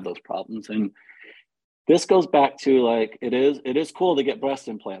people have those problems. And this goes back to like, it is cool to get breast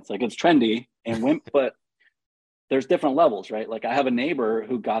implants. Like it's trendy but there's different levels, right? Like I have a neighbor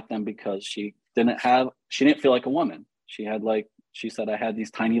who got them because she didn't feel like a woman. She had like She said I had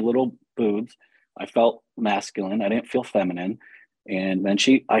these tiny little boobs. I felt masculine. I didn't feel feminine. And then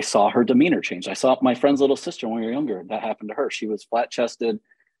I saw her demeanor change. I saw my friend's little sister when we were younger. That happened to her. She was flat chested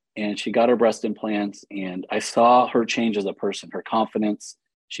and she got her breast implants. And I saw her change as a person, her confidence.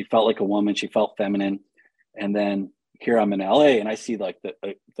 She felt like a woman. She felt feminine. And then here I'm in LA and I see like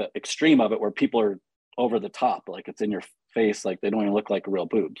the extreme of it where people are over the top, like it's in your face, like they don't even look like real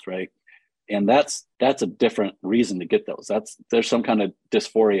boobs, right? And that's a different reason to get those. There's some kind of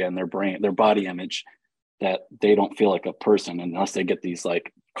dysphoria in their brain, their body image, that they don't feel like a person unless they get these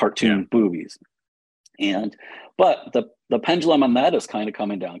like cartoon boobies. But the pendulum on that is kind of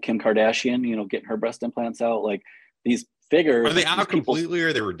coming down. Kim Kardashian, getting her breast implants out, like these figures. Are they out completely or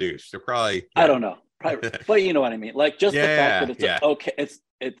are they reduced? They're probably, I don't know. But you know what I mean? Like just the fact that it's okay.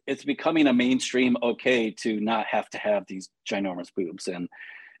 It's becoming a mainstream okay to not have to have these ginormous boobs, and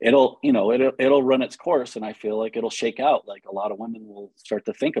it'll run its course. And I feel like it'll shake out. Like a lot of women will start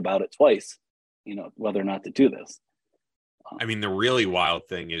to think about it twice, whether or not to do this. I mean, the really wild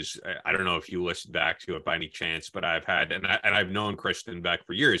thing is, I don't know if you listened back to it by any chance, but I've had, and I've known Kristen Beck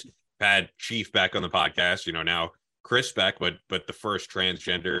for years. I've had Chief Beck on the podcast, now Chris Beck, but the first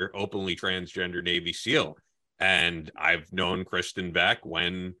openly transgender Navy SEAL. And I've known Kristen Beck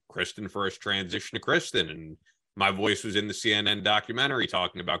when Kristen first transitioned to Kristen, and my voice was in the CNN documentary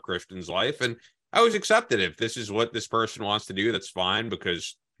talking about Kristen's life. And I was accepted. If this is what this person wants to do, that's fine,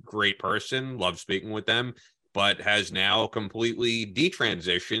 because great person, love speaking with them, but has now completely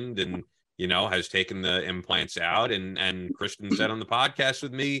detransitioned and, has taken the implants out. And Kristen said on the podcast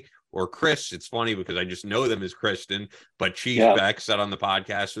with me, or Chris, it's funny because I just know them as Kristen, but Chief Beck said on the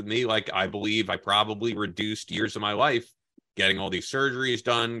podcast with me, like, I believe I probably reduced years of my life getting all these surgeries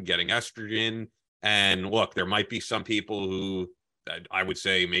done, getting estrogen. And look, there might be some people who I would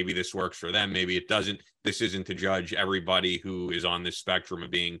say maybe this works for them, maybe it doesn't. This isn't to judge everybody who is on this spectrum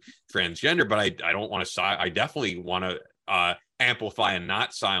of being transgender, but I don't want to, I definitely want to amplify and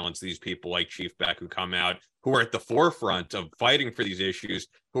not silence these people like Chief Beck who come out, who are at the forefront of fighting for these issues,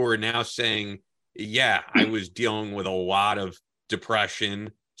 who are now saying, yeah, I was dealing with a lot of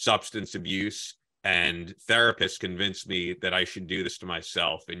depression, substance abuse, and therapists convinced me that I should do this to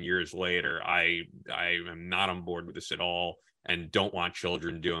myself. And years later, I am not on board with this at all and don't want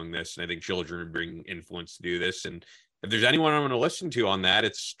children doing this. And I think children are being influenced to do this. And if there's anyone I'm going to listen to on that,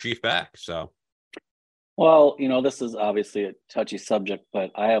 it's Chief Beck. So, well, this is obviously a touchy subject,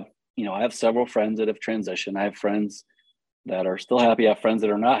 but I have several friends that have transitioned. I have friends that are still happy. I have friends that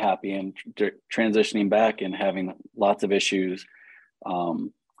are not happy and transitioning back and having lots of issues.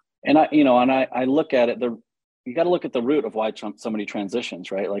 And I look at it, you got to look at the root of why somebody transitions,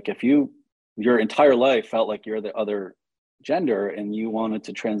 right? Like if your entire life felt like you're the other gender and you wanted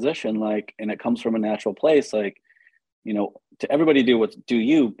to transition, like, and it comes from a natural place, like, to everybody do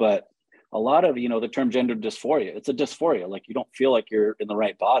you, but a lot of, the term gender dysphoria, it's a dysphoria. Like you don't feel like you're in the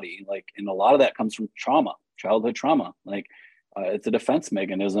right body. Like, and a lot of that comes from trauma, childhood trauma. Like it's a defense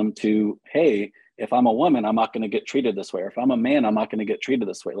mechanism to, hey, if I'm a woman, I'm not going to get treated this way. Or if I'm a man, I'm not going to get treated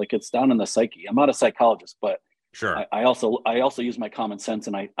this way. Like it's down in the psyche. I'm not a psychologist, but sure. I also use my common sense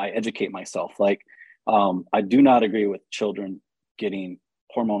and I educate myself. Like I do not agree with children getting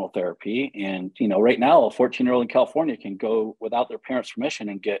hormonal therapy. And, right now, a 14-year-old in California can go without their parents' permission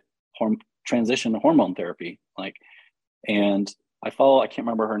and get transition to hormone therapy. Like, and I can't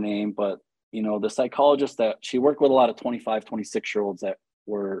remember her name, but, the psychologist that she worked with a lot of 25, 26-year-olds that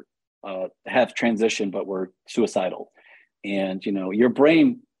were, have transitioned, but were suicidal. And, your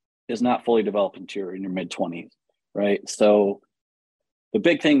brain is not fully developed until you're in your mid-20s, right? So the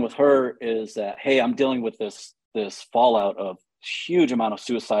big thing with her is that, hey, I'm dealing with this fallout of huge amount of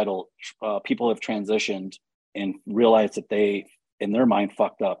suicidal people have transitioned and realized that they, in their mind,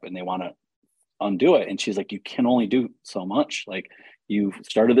 fucked up and they want to undo it. And she's like, you can only do so much. Like you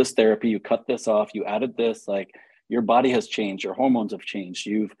started this therapy, you cut this off, you added this, like your body has changed, your hormones have changed.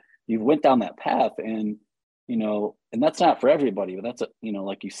 You've went down that path and, and that's not for everybody, but that's,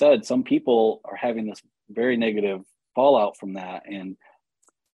 like you said, some people are having this very negative fallout from that. And,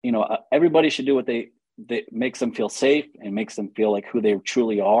 everybody should do what they makes them feel safe and makes them feel like who they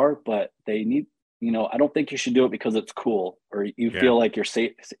truly are, but they need, I don't think you should do it because it's cool or you feel like you're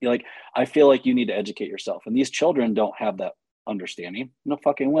safe. Like, I feel like you need to educate yourself. And these children don't have that understanding. No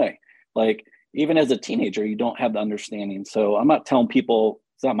fucking way. Like, even as a teenager, you don't have the understanding. So I'm not telling people,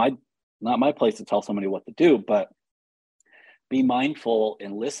 it's not my place to tell somebody what to do, but be mindful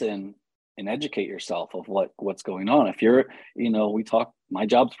and listen and educate yourself of what's going on. If you're, my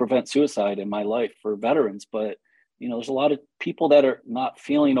job's prevent suicide in my life for veterans, but there's a lot of people that are not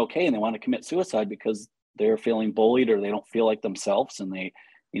feeling okay and they want to commit suicide because they're feeling bullied or they don't feel like themselves, and they,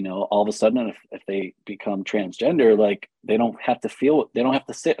 all of a sudden, if they become transgender, like they don't have to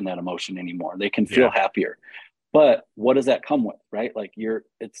sit in that emotion anymore. They can feel happier. But what does that come with, right? Like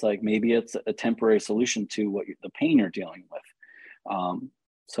it's like, maybe it's a temporary solution to the pain you're dealing with.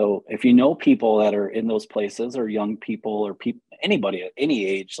 So if you know people that are in those places, or young people, or anybody at any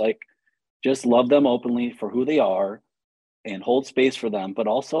age, like, just love them openly for who they are and hold space for them, but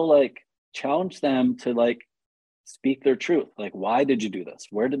also like challenge them to like speak their truth. Like, why did you do this?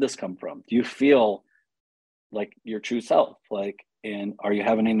 Where did this come from? Do you feel like your true self? Like, and are you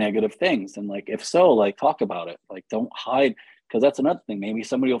having any negative things? And like, if so, like, talk about it. Like, don't hide, because that's another thing. Maybe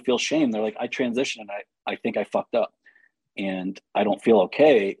somebody will feel shame. They're like, I transitioned and I think I fucked up and I don't feel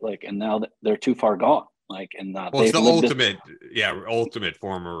okay. Like, and now that they're too far gone. Like, and well, it's the ultimate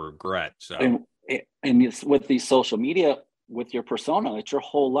form of regret. So, and it's with these social media, with your persona, it's your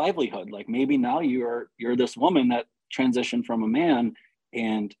whole livelihood. Like, maybe now you're this woman that transitioned from a man,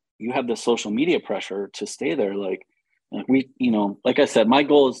 and you have the social media pressure to stay there. Like like I said, my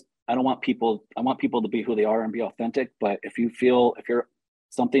goal is, I want people to be who they are and be authentic. But if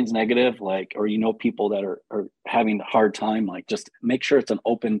something's negative, like, or people that are having a hard time, like, just make sure it's an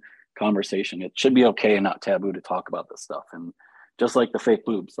open conversation. It should be okay and not taboo to talk about this stuff. And just like the fake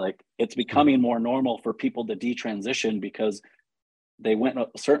boobs, like, it's becoming more normal for people to detransition because they went a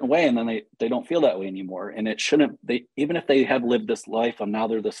certain way and then they don't feel that way anymore. And it shouldn't, even if they have lived this life and now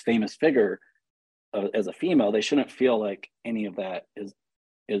they're this famous figure as a female, they shouldn't feel like any of that is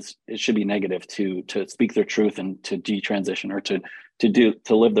it should be negative to speak their truth and to detransition, or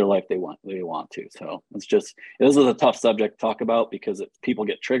to live their life they want to. So this is a tough subject to talk about because people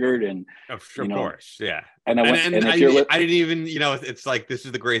get triggered, and of course, yeah. And I didn't even, it's like, this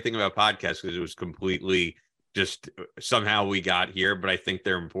is the great thing about podcasts, because it was completely just somehow we got here, but I think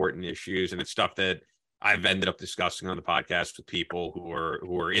they're important issues, and it's stuff that I've ended up discussing on the podcast with people who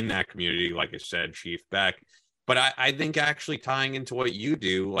are in that community, like I said, Chief Beck. But I think actually tying into what you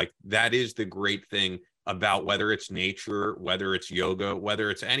do, like, that is the great thing about whether it's nature, whether it's yoga, whether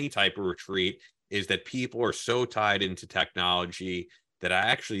it's any type of retreat, is that people are so tied into technology that I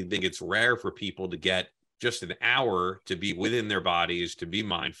actually think it's rare for people to get just an hour to be within their bodies, to be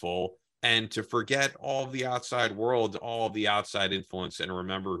mindful, and to forget all of the outside world, all of the outside influence, and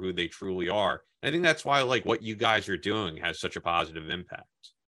remember who they truly are. And I think that's why, like, what you guys are doing has such a positive impact.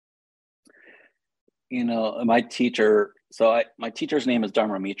 My teacher, my teacher's name is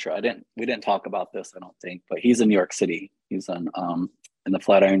Dharma Mitra. We didn't talk about this, I don't think, but he's in New York City. He's in the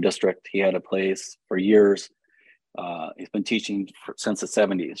Flatiron District. He had a place for years. He's been teaching since the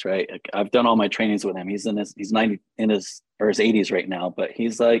 70s, right? Like, I've done all my trainings with him. He's 90 in his 80s right now, but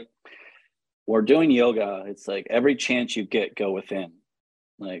he's like, we're doing yoga. It's like, every chance you get, go within.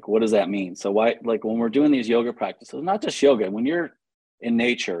 Like, what does that mean? So why, like, when we're doing these yoga practices, not just yoga, when you're in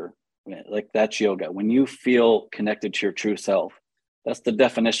nature, like, that's yoga. When you feel connected to your true self, that's the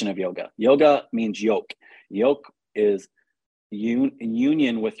definition of yoga. Yoga means yoke. Yoke is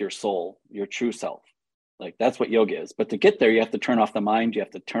union with your soul, your true self. Like, that's what yoga is. But to get there, you have to turn off the mind. You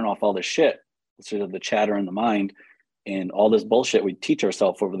have to turn off all the shit, sort of the chatter in the mind and all this bullshit we teach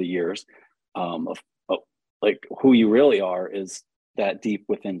ourselves over the years of like, who you really are is that deep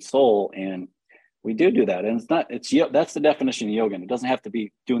within soul. And we do that. And that's the definition of yoga. And it doesn't have to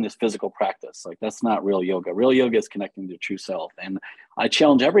be doing this physical practice. Like, that's not real yoga. Real yoga is connecting to true self. And I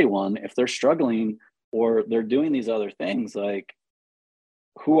challenge everyone, if they're struggling or they're doing these other things, like,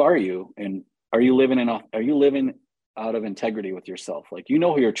 who are you? And are you living out of integrity with yourself? Like,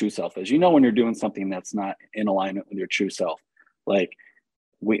 who your true self is. When you're doing something that's not in alignment with your true self. Like,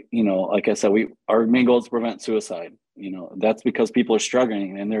 like I said, our main goal is to prevent suicide. That's because people are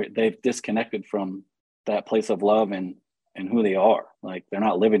struggling and they've disconnected from that place of love and who they are. Like, they're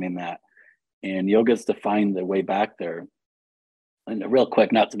not living in that. And yoga is to find the way back there. And real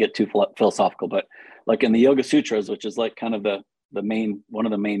quick, not to get too philosophical, but like in the Yoga Sutras, which is like kind of one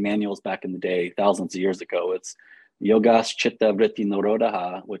of the main manuals back in the day, thousands of years ago, it's Yogas Chitta Vritti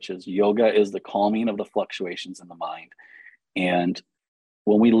Nirodha, which is yoga is the calming of the fluctuations in the mind. And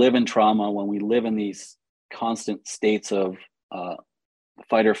when we live in trauma, when we live in these constant states of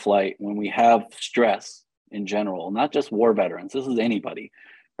fight or flight, when we have stress in general, not just war veterans, this is anybody,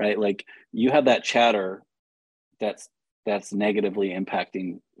 right? Like, you have that chatter that's negatively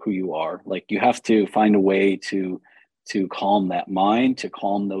impacting who you are. Like, you have to find a way to calm that mind, to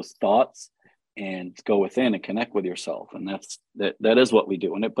calm those thoughts, and go within and connect with yourself. And that is what we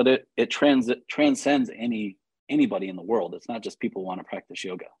do. And it transcends anybody in the world. It's not just people who want to practice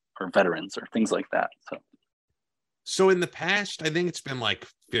yoga or veterans or things like that. So So in the past, I think it's been like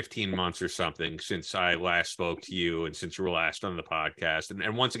 15 months or something since I last spoke to you and since you were last on the podcast.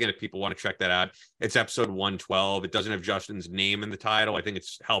 And once again, if people want to check that out, it's episode 112. It doesn't have Justin's name in the title. I think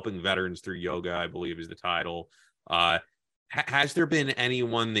it's Helping Veterans Through Yoga, I believe is the title. Has there been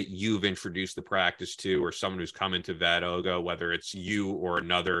anyone that you've introduced the practice to, or someone who's come into VETOGA, whether it's you or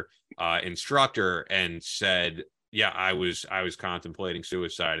another instructor, and said, yeah, I was contemplating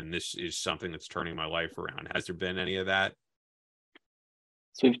suicide, and this is something that's turning my life around? Has there been any of that?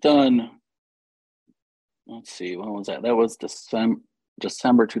 So we've done, let's see, when was that? That was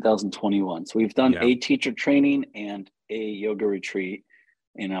December 2021. So we've done a teacher training and a yoga retreat.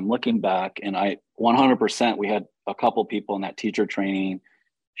 And I'm looking back, and 100%, we had a couple people in that teacher training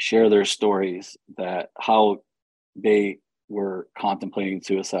share their stories that how they were contemplating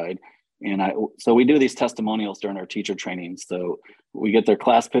suicide. And so we do these testimonials during our teacher training. So we get their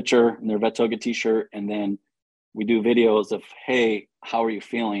class picture and their VETOGA t-shirt, and then we do videos of, hey, how are you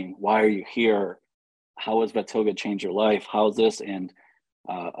feeling? Why are you here? How has VETOGA changed your life? How's this? And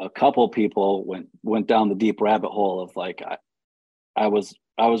a couple people went down the deep rabbit hole of like, I was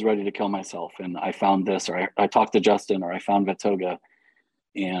ready to kill myself, and I found this, or I talked to Justin, or I found VETOGA.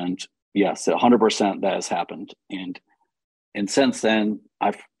 And yes, 100% that has happened. And since then,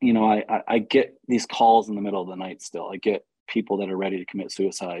 I get these calls in the middle of the night still. I get people that are ready to commit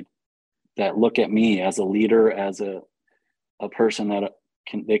suicide that look at me as a leader, as a person that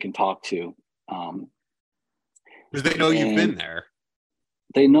they can talk to. Because they know you've been there.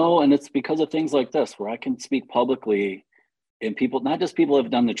 They know, and it's because of things like this where I can speak publicly, and people, not just people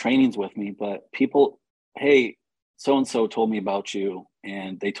have done the trainings with me, but people, hey, so-and-so told me about you,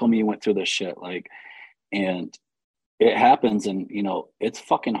 and they told me you went through this shit. Like, and it happens, and it's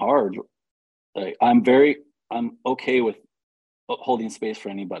fucking hard. Like, I'm okay with holding space for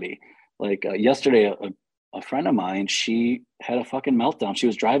anybody. Like yesterday, a friend of mine, she had a fucking meltdown. She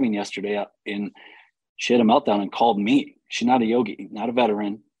was driving yesterday and she had a meltdown and called me. She's not a yogi, not a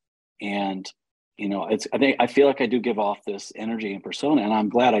veteran. And, I feel like I do give off this energy and persona, and I'm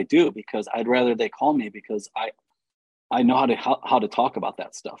glad I do, because I'd rather they call me, because I know how to talk about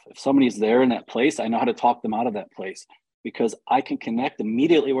that stuff. If somebody's there in that place, I know how to talk them out of that place, because I can connect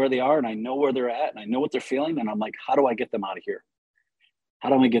immediately where they are, and I know where they're at, and I know what they're feeling. And I'm like, how do I get them out of here? How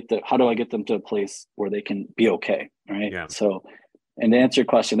do I get them to a place where they can be okay? Right. Yeah. So, and to answer your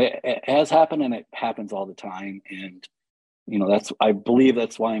question, it has happened, and it happens all the time. And, I believe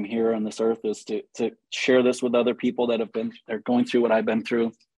that's why I'm here on this earth, is to share this with other people that they're going through what I've been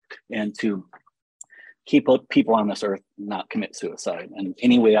through, and to keep people on this earth not commit suicide. And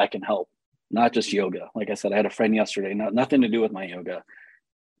any way I can help, not just yoga. Like I said, I had a friend yesterday, nothing to do with my yoga.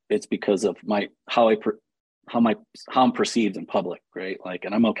 It's because of how I'm perceived in public, right? Like,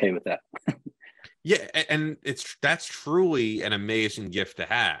 and I'm okay with that. Yeah, and that's truly an amazing gift to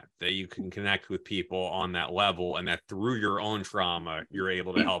have, that you can connect with people on that level, and that through your own trauma, you're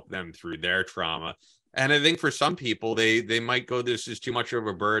able to help them through their trauma. And I think for some people, they might go, this is too much of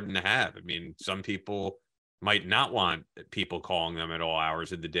a burden to have. I mean, some people might not want people calling them at all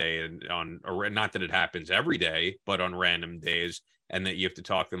hours of the day, and not that it happens every day, but on random days, and that you have to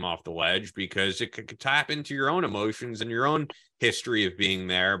talk them off the ledge, because it could tap into your own emotions and your own history of being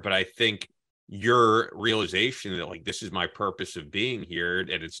there. But I think your realization that, like, this is my purpose of being here, and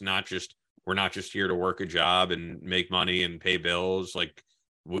we're not just here to work a job and make money and pay bills. Like,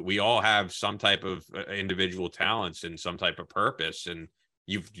 we all have some type of individual talents and some type of purpose, and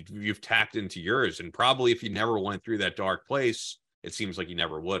you've tapped into yours. And probably if you never went through that dark place, it seems like you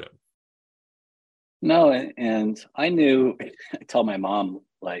never would have. No, and I knew, I tell my mom,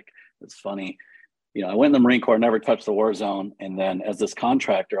 like, it's funny, I went in the Marine Corps, never touched the war zone. And then as this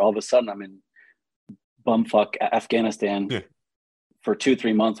contractor, all of a sudden I'm in bumfuck Afghanistan for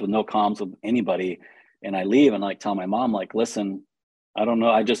 2-3 months with no comms with anybody. And I leave and tell my mom, like, listen, I don't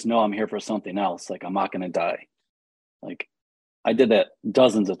know. I just know I'm here for something else. Like, I'm not going to die. Like, I did that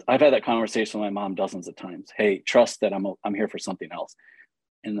I've had that conversation with my mom dozens of times. Hey, trust that I'm here for something else.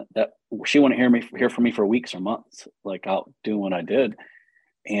 And that she wouldn't hear from me for weeks or months, like, out doing what I did.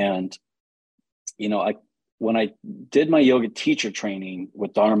 And, when I did my yoga teacher training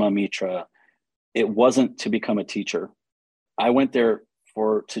with Dharma Mitra, it wasn't to become a teacher. I went there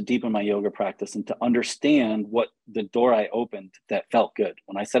to deepen my yoga practice and to understand what the door I opened that felt good.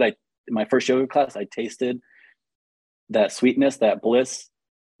 When I said in my first yoga class, I tasted that sweetness, that bliss,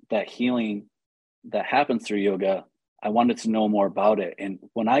 that healing that happens through yoga. I wanted to know more about it. And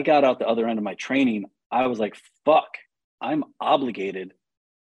when I got out the other end of my training, I was like, fuck, I'm obligated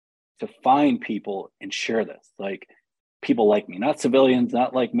to find people and share this. Like, people like me, not civilians,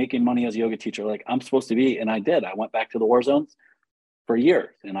 not like making money as a yoga teacher, like I'm supposed to be. And I did. I went back to the war zones for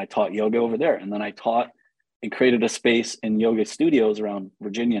years and I taught yoga over there. And then I taught and created a space in yoga studios around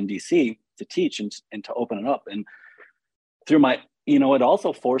Virginia and DC to teach and to open it up. And through my, it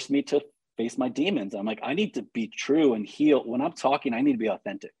also forced me to face my demons. I'm like, I need to be true and heal. When I'm talking, I need to be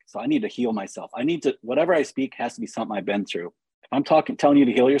authentic. So I need to heal myself. I need to, whatever I speak has to be something I've been through. If I'm telling you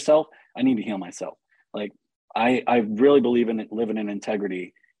to heal yourself, I need to heal myself. Like I really believe in living in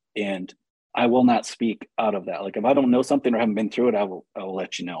integrity, and I will not speak out of that. Like if I don't know something or haven't been through it, I will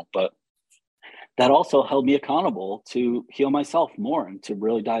let you know. But that also held me accountable to heal myself more and to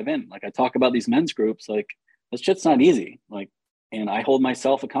really dive in. Like I talk about these men's groups, like this shit's not easy. Like, and I hold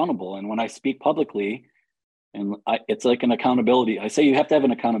myself accountable. And when I speak publicly, and it's like an accountability. I say you have to have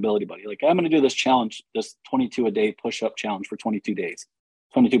an accountability buddy. Like I'm going to do this challenge, this 22 a day push-up challenge for 22 days,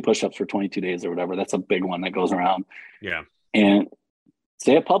 22 push-ups for 22 days or whatever. That's a big one that goes around. Yeah. And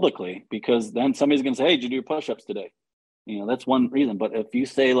say it publicly, because then somebody's going to say, hey, did you do your push-ups today? That's one reason. But if you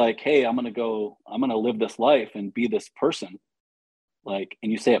say like, hey, I'm going to live this life and be this person, like,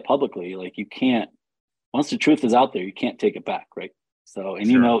 and you say it publicly, like you can't, once the truth is out there, you can't take it back. Right. So, and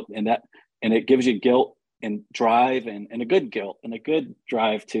Sure. and it gives you guilt and drive and a good guilt and a good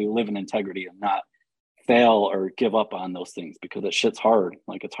drive to live in integrity and not fail or give up on those things, because that shit's hard.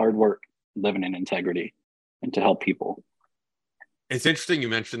 Like it's hard work living in integrity and to help people. It's interesting you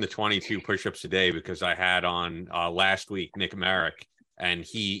mentioned the 22 push-ups a day, because I had on last week Nick Merrick, and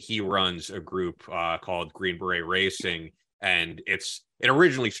he runs a group called Green Beret Racing, and it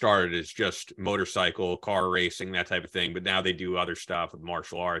originally started as just motorcycle, car racing, that type of thing, but now they do other stuff with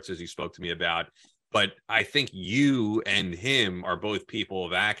martial arts, as he spoke to me about. But I think you and him are both people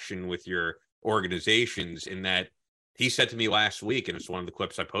of action with your organizations, in that he said to me last week, and it's one of the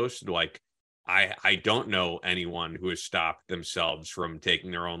clips I posted, like, I don't know anyone who has stopped themselves from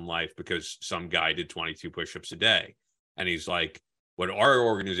taking their own life because some guy did 22 push-ups a day. And he's like, what our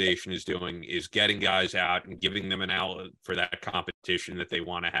organization is doing is getting guys out and giving them an outlet for that competition that they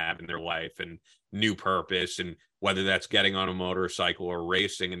want to have in their life and new purpose, and whether that's getting on a motorcycle or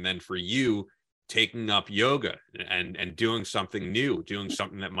racing. And then for you, taking up yoga and doing something new, doing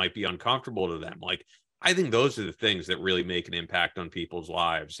something that might be uncomfortable to them. Like, I think those are the things that really make an impact on people's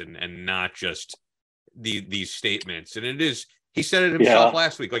lives, and not just these statements. And it is, he said it himself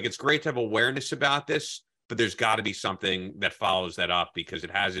last week, like, it's great to have awareness about this, but there's got to be something that follows that up, because it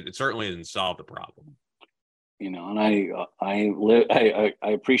certainly hasn't solved the problem. And I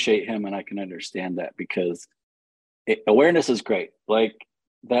appreciate him, and I can understand that, because awareness is great. Like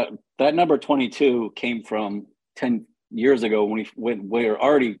that number 22 came from 10 years ago when we were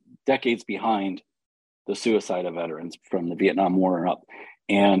already decades behind the suicide of veterans from the Vietnam War and up.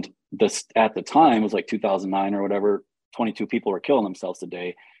 And this at the time was like 2009 or whatever, 22 people were killing themselves a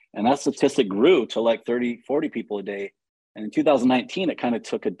day. And that statistic grew to like 30, 40 people a day. And in 2019, it kind of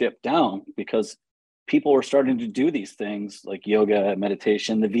took a dip down, because people were starting to do these things like yoga,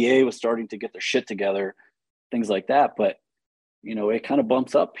 meditation. The VA was starting to get their shit together, things like that. But, it kind of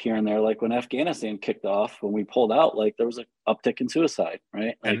bumps up here and there. Like when Afghanistan kicked off, when we pulled out, like there was an uptick in suicide,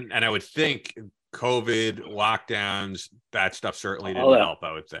 right? Like, and I would think COVID, lockdowns, that stuff certainly didn't help,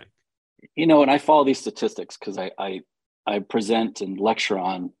 I would think. And I follow these statistics because I present and lecture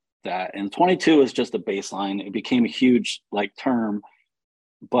on that. And 22 is just a baseline. It became a huge term,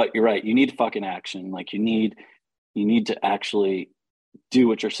 but you're right. You need fucking action. Like you need to actually do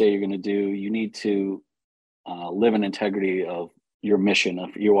what you say you're going to do. You need to live in integrity of your mission.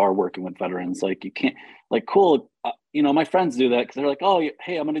 If you are working with veterans, like you can't, like, cool. My friends do that because they're like, oh,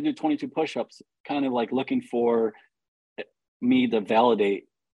 hey, I'm going to do 22 push-ups, kind of like looking for me to validate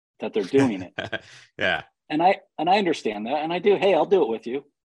that they're doing it. Yeah. And I understand that. And I do, hey, I'll do it with you.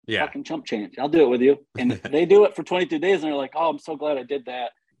 Yeah. Fucking chump change. I'll do it with you. And they do it for 22 days and they're like, oh, I'm so glad I did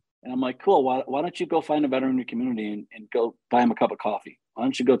that. And I'm like, cool. Why don't you go find a veteran in your community and go buy him a cup of coffee? Why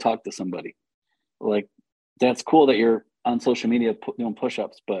don't you go talk to somebody? Like, that's cool that you're on social media doing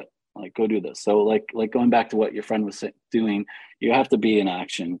push-ups, but like, go do this. So like going back to what your friend was doing, you have to be in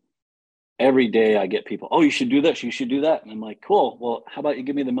action. Every day I get people, oh, you should do this, you should do that. And I'm like, cool. Well, how about you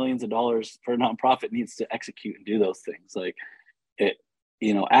give me the millions of dollars for a nonprofit needs to execute and do those things? Like it,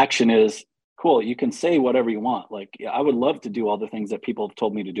 action is cool. You can say whatever you want. Like, yeah, I would love to do all the things that people have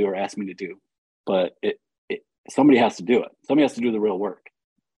told me to do or asked me to do, but somebody has to do it. Somebody has to do the real work.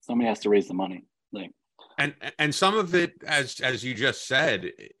 Somebody has to raise the money. Like, and some of it, as you just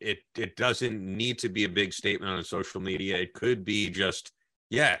said, it doesn't need to be a big statement on social media. It could be just,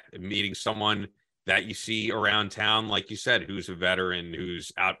 meeting someone that you see around town, like you said, who's a veteran,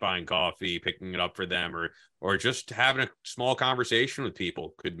 who's out buying coffee, picking it up for them, or just having a small conversation with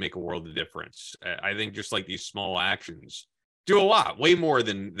people could make a world of difference. I think just like these small actions do a lot, way more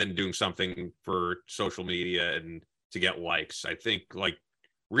than doing something for social media and to get likes. I think like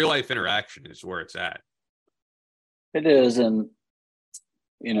real life interaction is where it's at. It is, and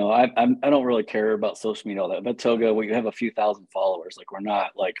I don't really care about social media all that. But Toga, we have a few thousand followers. Like, we're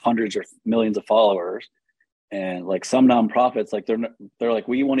not like hundreds or millions of followers. And like some nonprofits, like they're like,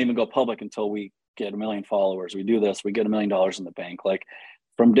 we won't even go public until we get 1 million followers. We do this, we get $1 million in the bank. Like,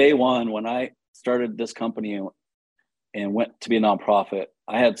 from day one, when I started this company and went to be a nonprofit,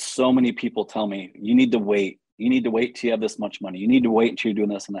 I had so many people tell me, you need to wait. You need to wait till you have this much money. You need to wait until you're doing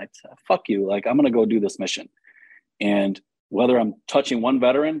this. And I said, fuck you. Like, I'm going to go do this mission. And whether I'm touching one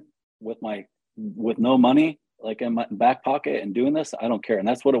veteran with no money, like in my back pocket, and doing this, I don't care. And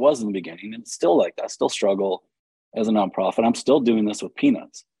that's what it was in the beginning. And it's still like that. I still struggle as a nonprofit. I'm still doing this with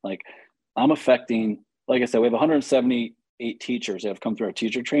peanuts. Like, I'm affecting, like I said, we have 178 teachers that have come through our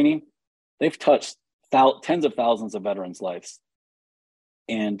teacher training. They've touched tens of thousands of veterans' lives.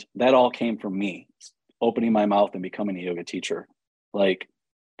 And that all came from me opening my mouth and becoming a yoga teacher. Like,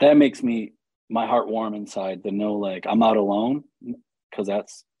 that makes my heart warm inside to know, like, I'm not alone, because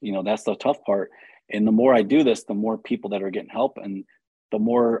that's the tough part. And the more I do this, the more people that are getting help, and the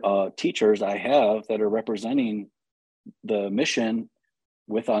more teachers I have that are representing the mission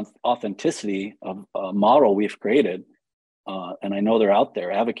with authenticity of a model we've created. And I know they're out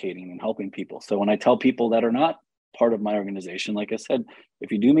there advocating and helping people. So when I tell people that are not part of my organization, like I said,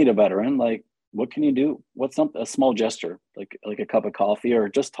 if you do meet a veteran, like, what can you do? What's a small gesture, like a cup of coffee, or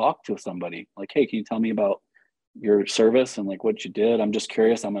just talk to somebody. Like, hey, can you tell me about your service and like what you did? I'm just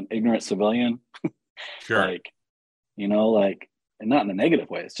curious. I'm an ignorant civilian. Sure. Like, like, and not in a negative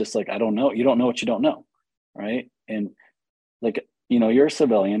way. It's just like, I don't know. You don't know what you don't know. Right. And like, you're a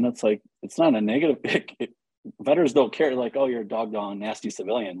civilian. It's like, it's not a negative. Veterans don't care. Like, oh, you're a doggone nasty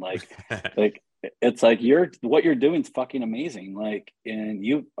civilian. Like, it's like, what you're doing is fucking amazing. Like, and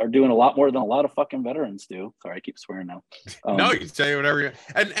you are doing a lot more than a lot of fucking veterans do. Sorry, I keep swearing now. No, you can say whatever.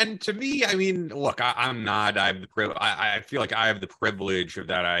 And to me, I mean, look, I feel like I have the privilege of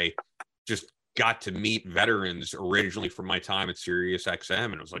that. I just got to meet veterans originally from my time at Sirius XM,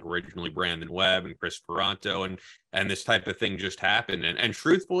 and it was like originally Brandon Webb and Chris Peranto, and this type of thing just happened. And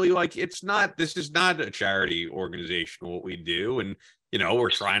truthfully, like, this is not a charity organization, what we do. And we're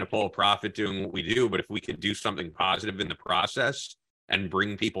trying to pull a profit doing what we do, but if we could do something positive in the process and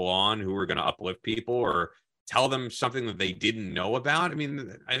bring people on who are going to uplift people or tell them something that they didn't know about, I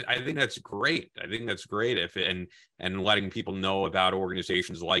mean, I think that's great. I think that's great and letting people know about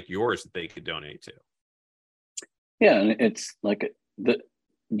organizations like yours that they could donate to. Yeah, and it's like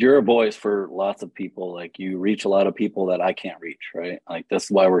you're a voice for lots of people. Like, you reach a lot of people that I can't reach, right? Like, that's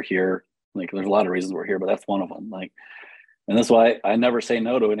why we're here. Like, there's a lot of reasons we're here, but that's one of them. Like, and that's why I never say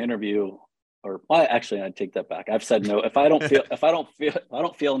no to an interview. Or, well, actually, I take that back. I've said no if I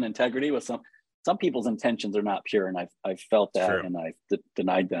don't feel an integrity with some people's intentions are not pure, and I've felt that. True. And I've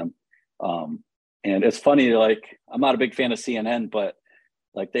denied them. And it's funny, like, I'm not a big fan of CNN, but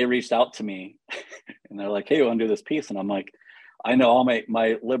like, they reached out to me and they're like, hey, you want to do this piece? And I'm like, I know all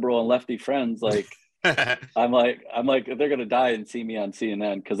my liberal and lefty friends, like, I'm like, they're going to die and see me on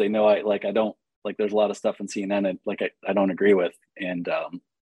CNN, because they know I don't, like, there's a lot of stuff in CNN and like, I don't agree with. And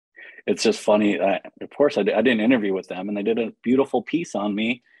it's just funny. Of course I didn't interview with them, and they did a beautiful piece on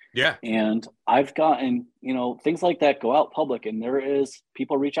me. Yeah. And I've gotten, things like that go out public, and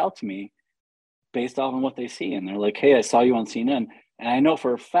people reach out to me based off on what they see. And they're like, hey, I saw you on CNN. And I know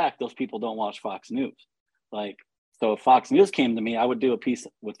for a fact those people don't watch Fox News. Like, so if Fox News came to me, I would do a piece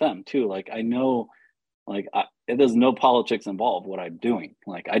with them too. Like, I know, like, there's no politics involved what I'm doing.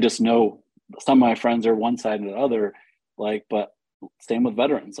 Like, I just know some of my friends are one side or the other, like, but same with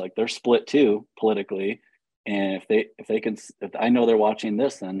veterans, like, they're split too politically. And if I know they're watching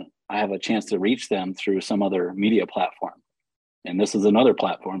this, then I have a chance to reach them through some other media platform. And this is another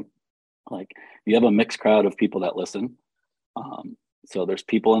platform. Like, you have a mixed crowd of people that listen. So there's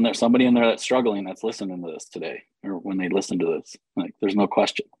people in there, somebody in there that's struggling, that's listening to this today, or when they listen to this. Like, there's no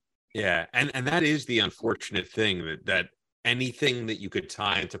question. Yeah. And that is the unfortunate thing, that anything that you could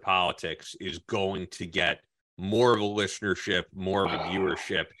tie into politics is going to get more of a listenership, more of a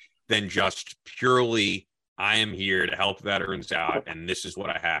viewership than just purely, I am here to help veterans out, and this is what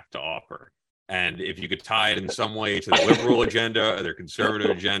I have to offer. And if you could tie it in some way to the liberal agenda or their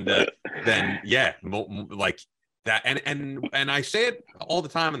conservative agenda, then yeah, like that. And I say it all the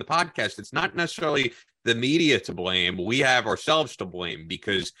time in the podcast, it's not necessarily the media to blame. We have ourselves to blame,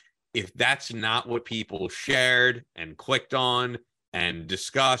 because if that's not what people shared and clicked on and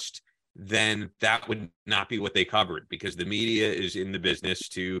discussed, then that would not be what they covered, because the media is in the business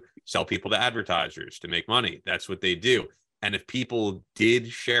to sell people to advertisers to make money. That's what they do. And if people did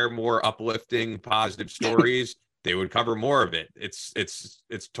share more uplifting, positive stories, they would cover more of it. It's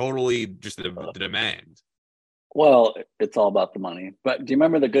totally just the demand. Well, it's all about the money. But do you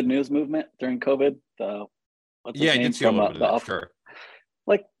remember the good news movement during COVID? What's his Yeah, I name did see a from little bit of that, sure.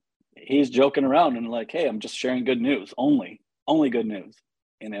 Like, he's joking around and like, hey, I'm just sharing good news, only good news.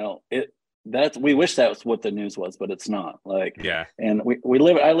 You know, we wish that was what the news was, but it's not. Like, yeah. And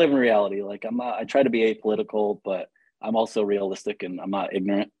I live in reality. Like, I try to be apolitical, but I'm also realistic and I'm not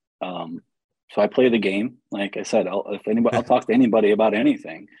ignorant. So I play the game. Like I said, I'll talk to anybody about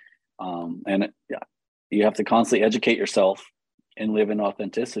anything. You have to constantly educate yourself and live in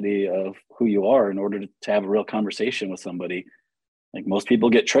authenticity of who you are in order to have a real conversation with somebody. Like, most people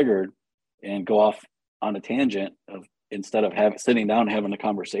get triggered and go off on a tangent instead of sitting down and having a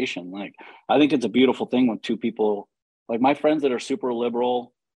conversation. Like, I think it's a beautiful thing when two people, like my friends that are super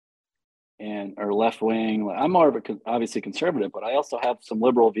liberal and are left wing. Like, I'm more of obviously conservative, but I also have some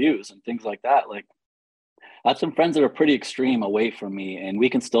liberal views and things like that. Like, I have some friends that are pretty extreme away from me, and we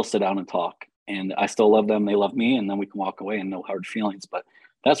can still sit down and talk. And I still love them, they love me, and then we can walk away and no hard feelings. But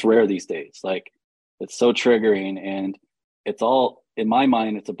that's rare these days. Like, it's so triggering, and it's all, in my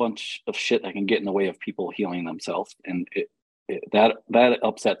mind, it's a bunch of shit that can get in the way of people healing themselves. And that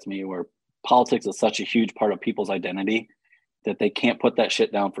upsets me, where politics is such a huge part of people's identity that they can't put that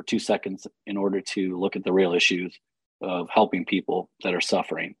shit down for 2 seconds in order to look at the real issues of helping people that are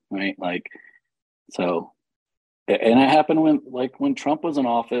suffering, right? Like, so, and it happened when Trump was in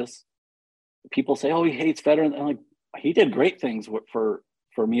office. People say, oh, he hates veterans. And like, he did great things for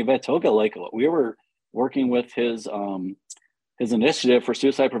me, VETOGA. Like, we were working with his initiative for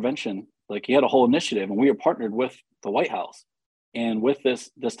suicide prevention. Like, he had a whole initiative, and we were partnered with the White House and with this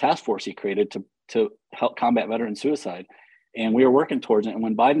task force he created to help combat veteran suicide. And we were working towards it. And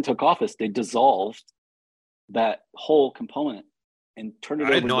when Biden took office, they dissolved that whole component and turned it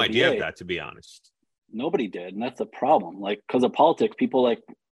over to the VA. I had no idea of that, to be honest. Nobody did. And that's the problem. Like, because of politics, people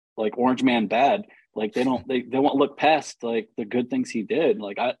like Orange Man bad, like they won't look past like the good things he did.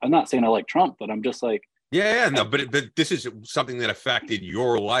 Like, I'm not saying I like Trump, but I'm just like, but this is something that affected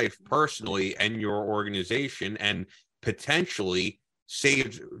your life personally and your organization, and potentially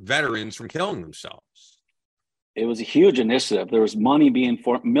saved veterans from killing themselves. It was a huge initiative. There was money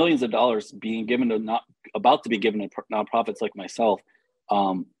millions of dollars being given about to be given to nonprofits like myself.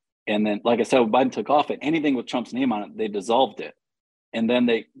 And then, like I said, when Biden took off, anything with Trump's name on it, they dissolved it. And then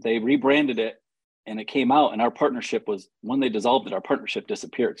they rebranded it, and it came out, and our partnership was, when they dissolved it, our partnership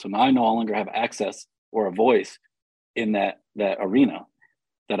disappeared. So now I no longer have access or a voice in that arena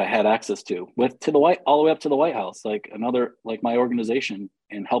that I had access to all the way up to the White House, like my organization,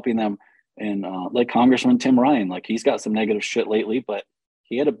 and helping them. And like Congressman Tim Ryan, like, he's got some negative shit lately, but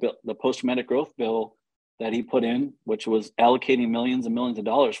he had the post-traumatic growth bill that he put in, which was allocating millions and millions of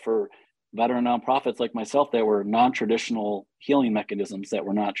dollars for veteran nonprofits like myself that were non-traditional healing mechanisms, that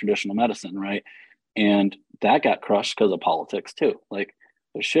were not traditional medicine, right? And that got crushed because of politics too. Like,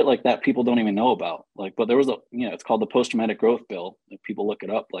 there's shit like that people don't even know about. Like, but there was it's called the post-traumatic growth bill. If people look it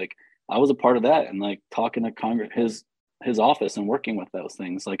up, like, I was a part of that, and like talking to Congress, his office, and working with those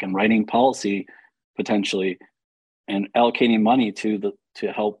things, like, and writing policy potentially, and allocating money to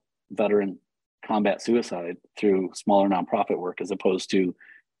help veteran combat suicide through smaller nonprofit work, as opposed to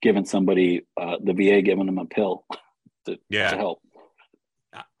giving somebody the VA giving them a pill to help.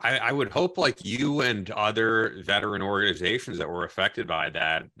 I would hope, like, you and other veteran organizations that were affected by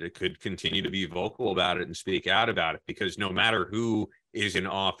that could continue to be vocal about it and speak out about it, because no matter who is in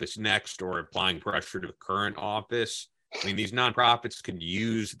office next or applying pressure to the current office, I mean, these nonprofits could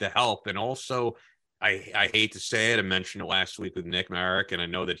use the help. And also, I hate to say it, I mentioned it last week with Nick Merrick, and I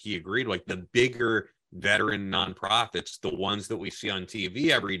know that he agreed, like, the bigger veteran nonprofits, the ones that we see on TV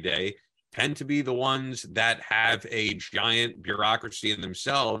every day, tend to be the ones that have a giant bureaucracy in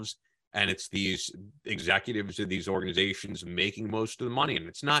themselves. And it's these executives of these organizations making most of the money. And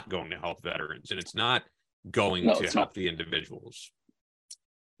it's not going to help veterans, and it's not going to help the individuals.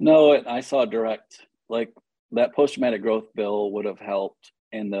 No, I saw direct, like, that post-traumatic growth bill would have helped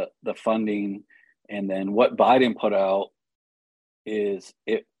in the funding. And then what Biden put out is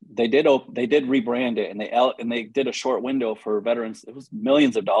they did rebrand it, and they did a short window for veterans. It was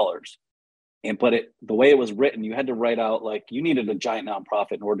millions of dollars. But the way it was written, you had to write out, like, you needed a giant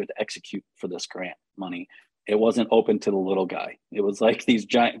nonprofit in order to execute for this grant money. it wasn't open to the little guy. It was like these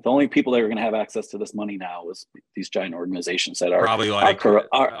giant, the only people that are going to have access to this money now was these giant organizations that are probably like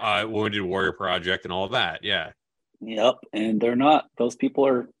Wounded Warrior Project and all that. Yeah. Yep. And they're not, those people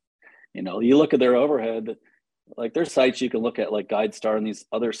are, you look at their overhead, like there's sites you can look at like GuideStar and these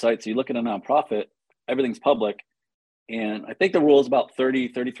other sites. You look at a nonprofit, everything's public. And I think the rule is about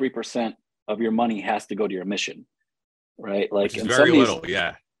 33% of your money has to go to your mission, right? Like, which is very little.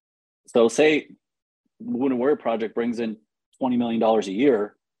 Yeah. So say Wounded Warrior Project brings in $20 million a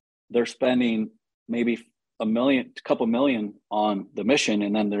year, they're spending maybe a couple million on the mission,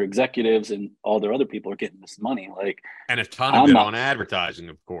 and then their executives and all their other people are getting this money. Like, and a ton of it on advertising,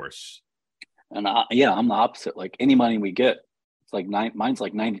 of course. And I'm the opposite. Like any money we get, it's like mine's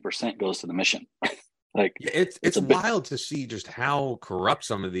like 90% goes to the mission. Like it's wild to see just how corrupt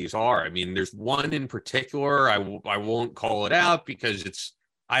some of these are. I mean, there's one in particular. I won't call it out because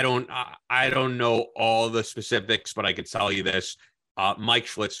I don't know all the specifics, but I could tell you this. Mike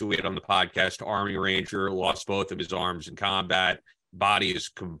Schlitz, who we had on the podcast, Army Ranger, lost both of his arms in combat. Body is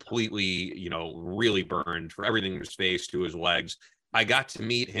completely, really burned from everything in his face to his legs. I got to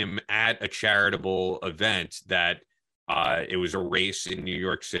meet him at a charitable event that it was a race in New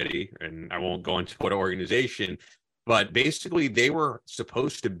York City, and I won't go into what organization, but basically they were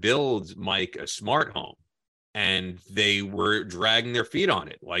supposed to build Mike a smart home, and they were dragging their feet on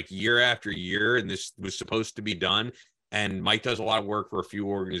it like year after year, and this was supposed to be done. And Mike does a lot of work for a few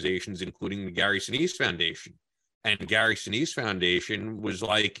organizations, including the Gary Sinise Foundation. And Gary Sinise Foundation was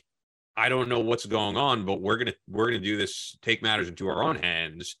like, I don't know what's going on, but we're gonna do this, take matters into our own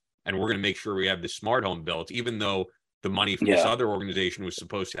hands, and we're gonna make sure we have this smart home built, even though the money from this other organization was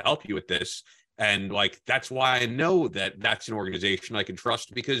supposed to help you with this. And like, that's why I know that that's an organization I can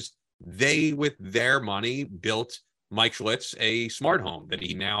trust, because they, with their money, built Mike Schlitz a smart home that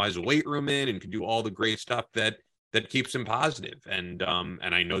he now has a weight room in and can do all the great stuff that keeps him positive. And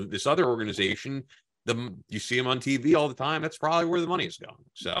I know that this other organization, you see him on TV all the time. That's probably where the money is going.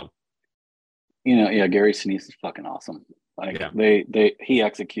 So, Gary Sinise is fucking awesome. Like he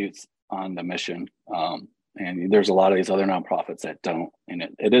executes on the mission. And there's a lot of these other nonprofits that don't, and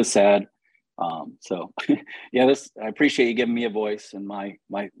it is sad. So I appreciate you giving me a voice in my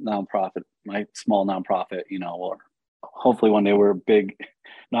nonprofit, my small nonprofit, or hopefully one day we're a big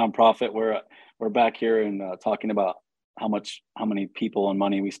nonprofit where we're back here and talking about how many people and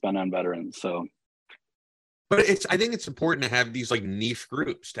money we spend on veterans. So, but I think it's important to have these like niche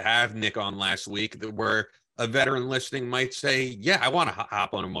groups. To have Nick on last week, where a veteran listening might say, yeah, I want to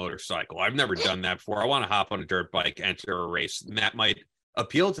hop on a motorcycle. I've never done that before. I want to hop on a dirt bike, enter a race. And that might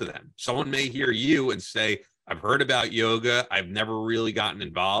appeal to them. Someone may hear you and say, I've heard about yoga. I've never really gotten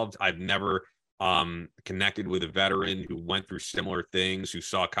involved. I've never connected with a veteran who went through similar things, who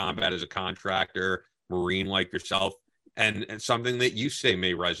saw combat as a contractor, Marine like yourself, and something that you say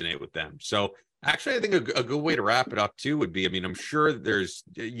may resonate with them. So actually, I think a good way to wrap it up too would be, I mean, I'm sure there's,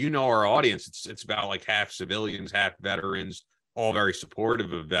 our audience, it's about like half civilians, half veterans, all very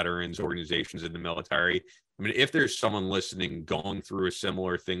supportive of veterans organizations in the military. I mean, if there's someone listening going through a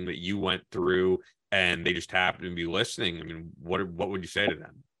similar thing that you went through and they just happen to be listening, I mean, what would you say to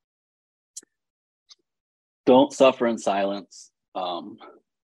them? Don't suffer in silence.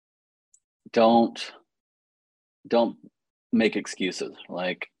 Don't make excuses.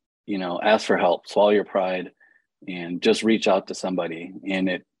 Like, ask for help, swallow your pride, and just reach out to somebody.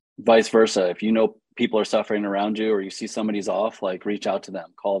 And vice versa. If people are suffering around you, or you see somebody's off, like reach out to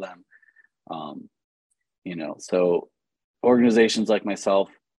them, call them. So organizations like myself,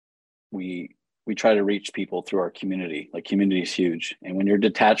 we try to reach people through our community. Like, community is huge. And when you're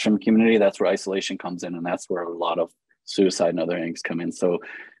detached from community, that's where isolation comes in. And that's where a lot of suicide and other things come in. So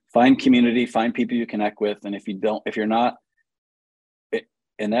find community, find people you connect with. And if you're not,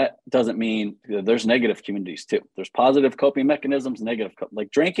 and that doesn't mean there's negative communities too. There's positive coping mechanisms, negative,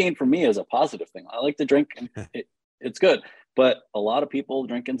 like drinking for me is a positive thing. I like to drink, and it's good, but a lot of people,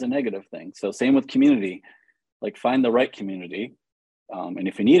 drinking's a negative thing. So same with community, like find the right community. And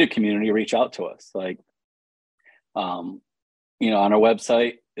if you need a community, reach out to us. Like, on our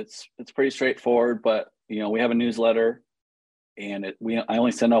website, it's pretty straightforward, but we have a newsletter, and I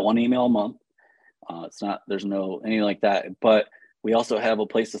only send out one email a month. There's no anything like that, but we also have a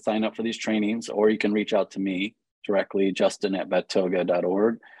place to sign up for these trainings, or you can reach out to me directly,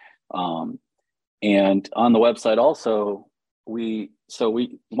 justin@vetoga.org. And on the website also, one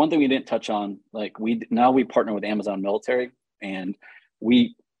thing we didn't touch on, like we partner with Amazon Military, and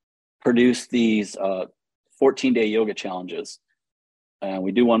we produce these 14-day yoga challenges.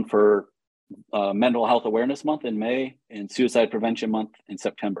 We do one for Mental Health Awareness Month in May and Suicide Prevention Month in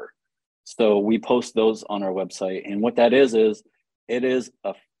September. So we post those on our website. And what that is it is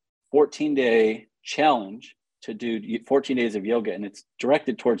a 14-day challenge to do 14 days of yoga, and it's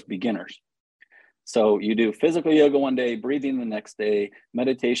directed towards beginners. So you do physical yoga one day, breathing the next day,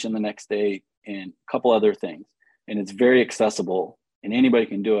 meditation the next day, and a couple other things. And it's very accessible and anybody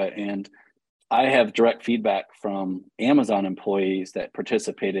can do it. And I have direct feedback from Amazon employees that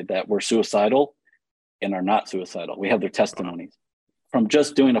participated that were suicidal and are not suicidal. We have their testimonies from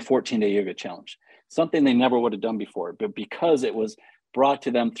just doing a 14-day yoga challenge, something they never would have done before. But because it was brought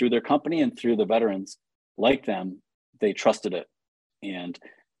to them through their company and through the veterans like them, they trusted it. And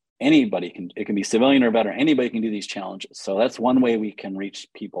anybody can, it can be civilian or veteran, anybody can do these challenges. So that's one way we can reach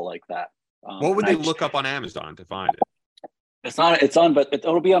people like that. What would they look up on Amazon to find it? It's on, but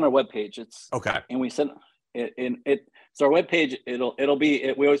it'll be on our webpage. It's okay. And we send it. So our webpage, it'll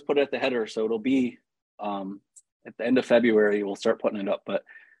be, we always put it at the header. So it'll be at the end of February, we'll start putting it up, but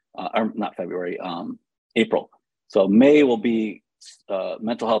or not February, April. So May will be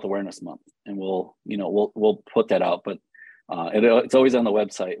Mental Health Awareness Month, and we'll put that out. But it's always on the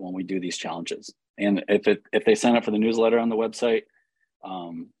website when we do these challenges. And if they sign up for the newsletter on the website,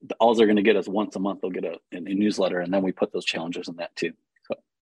 all they're going to get is once a month they'll get a newsletter, and then we put those challenges in that too. So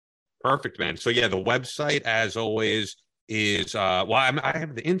perfect, man. So yeah, the website as always is I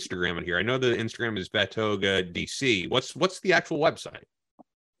have the Instagram in here. I know the Instagram is VETOGA DC. What's the actual website?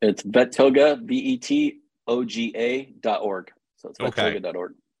 It's VETOGA VETOGA.org. So it's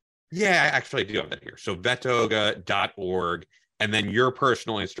VETOGA.org. Yeah, actually I do have that here. So VETOGA.org, and then your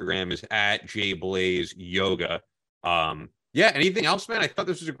personal Instagram is at @JBlazeYoga. Yeah, anything else, man? I thought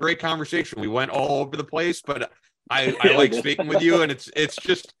this was a great conversation. We went all over the place, but I like speaking with you, and it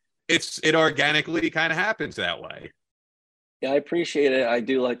organically kind of happens that way. Yeah, I appreciate it. I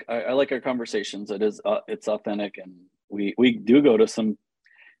do I like our conversations. It's authentic, and we do go to some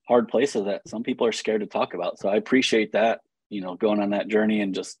hard places that some people are scared to talk about. So I appreciate that, going on that journey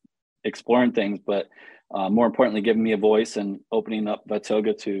and just exploring things, but more importantly, giving me a voice and opening up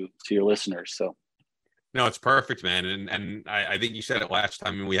VETOGA to your listeners. So. No, it's perfect, man. And I think you said it last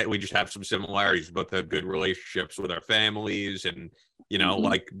time. We just have some similarities. We both have good relationships with our families, and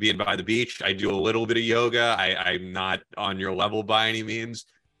like being by the beach. I do a little bit of yoga. I'm not on your level by any means,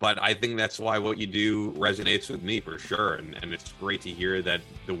 but I think that's why what you do resonates with me for sure. And it's great to hear that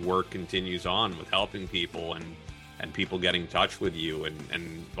the work continues on with helping people and people getting in touch with you.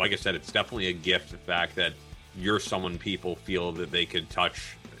 And like I said, it's definitely a gift, the fact that you're someone people feel that they could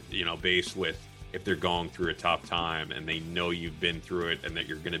touch, base with if they're going through a tough time, and they know you've been through it and that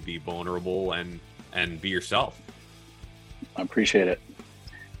you're going to be vulnerable and be yourself. I appreciate it.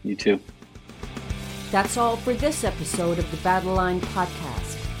 You too. That's all for this episode of the Battle Line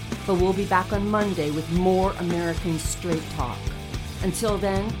Podcast, but we'll be back on Monday with more American Straight Talk. Until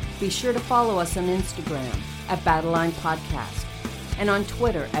then, be sure to follow us on Instagram at Battle Line Podcast and on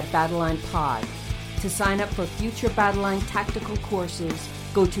Twitter at Battle Line Pod. To sign up for future Battle Line tactical courses,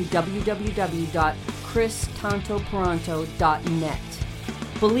 go to www.christantoparanto.net.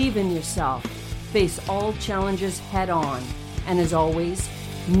 Believe in yourself, face all challenges head on, and as always,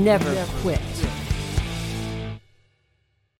 never quit.